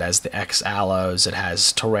Basilisk, it has the X-Allos, it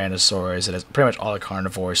has Tyrannosaurs, it has pretty much all the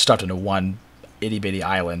carnivores stuffed into one itty-bitty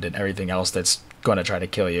island, and everything else that's going to try to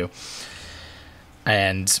kill you.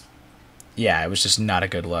 And yeah, it was just not a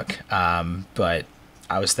good look. But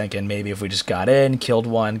I was thinking maybe if we just got in, killed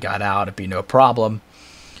one, got out, it'd be no problem.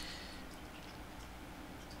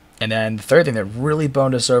 And then the third thing that really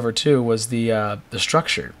boned us over too was the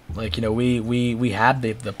structure. Like, we had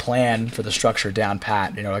the plan for the structure down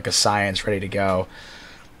pat, like a science ready to go.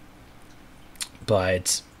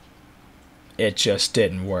 But it just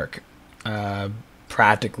didn't work.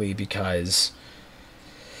 Practically because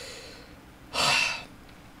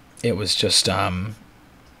it was just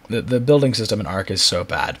the building system in Ark is so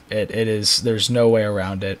bad. It is, there's no way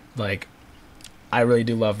around it. Like, I really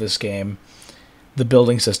do love this game. The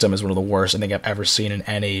building system is one of the worst I think I've ever seen in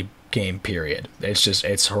any game, period.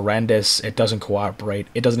 It's horrendous. It doesn't cooperate.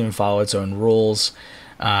 It doesn't even follow its own rules.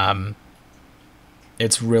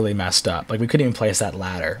 It's really messed up. Like, we couldn't even place that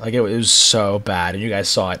ladder. Like, it was so bad, and you guys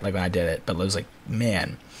saw it, like, when I did it, but it was like,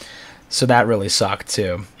 man. So that really sucked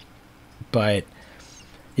too. But,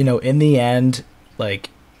 in the end, like,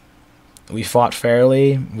 we fought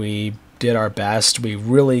fairly. We did our best. We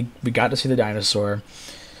got to see the dinosaur.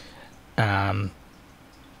 I'm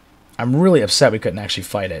really upset we couldn't actually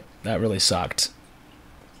fight it. That really sucked.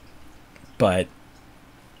 But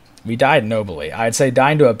we died nobly. I'd say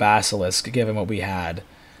dying to a basilisk, given what we had,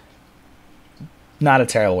 not a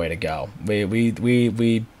terrible way to go.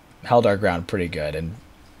 We held our ground pretty good and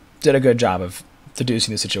did a good job of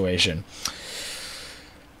deducing the situation.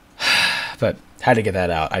 But had to get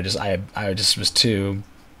that out. I just was too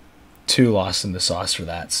lost in the sauce for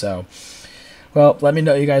that. So, well, let me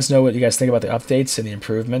know. You guys know what you guys think about the updates and the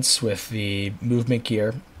improvements with the movement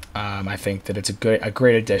gear. I think that it's a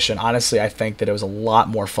great addition. Honestly, I think that it was a lot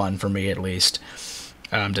more fun for me, at least,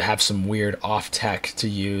 to have some weird off tech to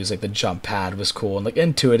use. Like the jump pad was cool, and like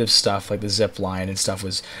intuitive stuff like the zip line and stuff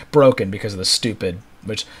was broken because of the stupid.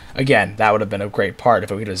 Which again, that would have been a great part if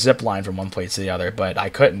we could have zip line from one place to the other, but I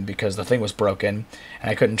couldn't because the thing was broken, and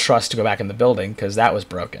I couldn't trust to go back in the building because that was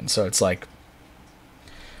broken. So it's like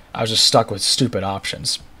I was just stuck with stupid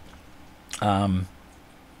options.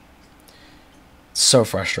 So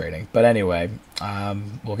frustrating. But anyway,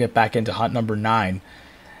 we'll get back into hunt number 9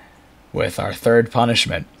 with our third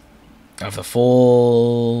punishment of the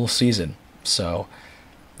full season. So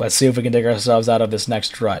let's see if we can dig ourselves out of this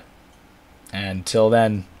next rut. And until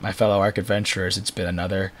then, my fellow Ark Adventurers, it's been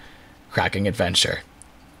another cracking adventure.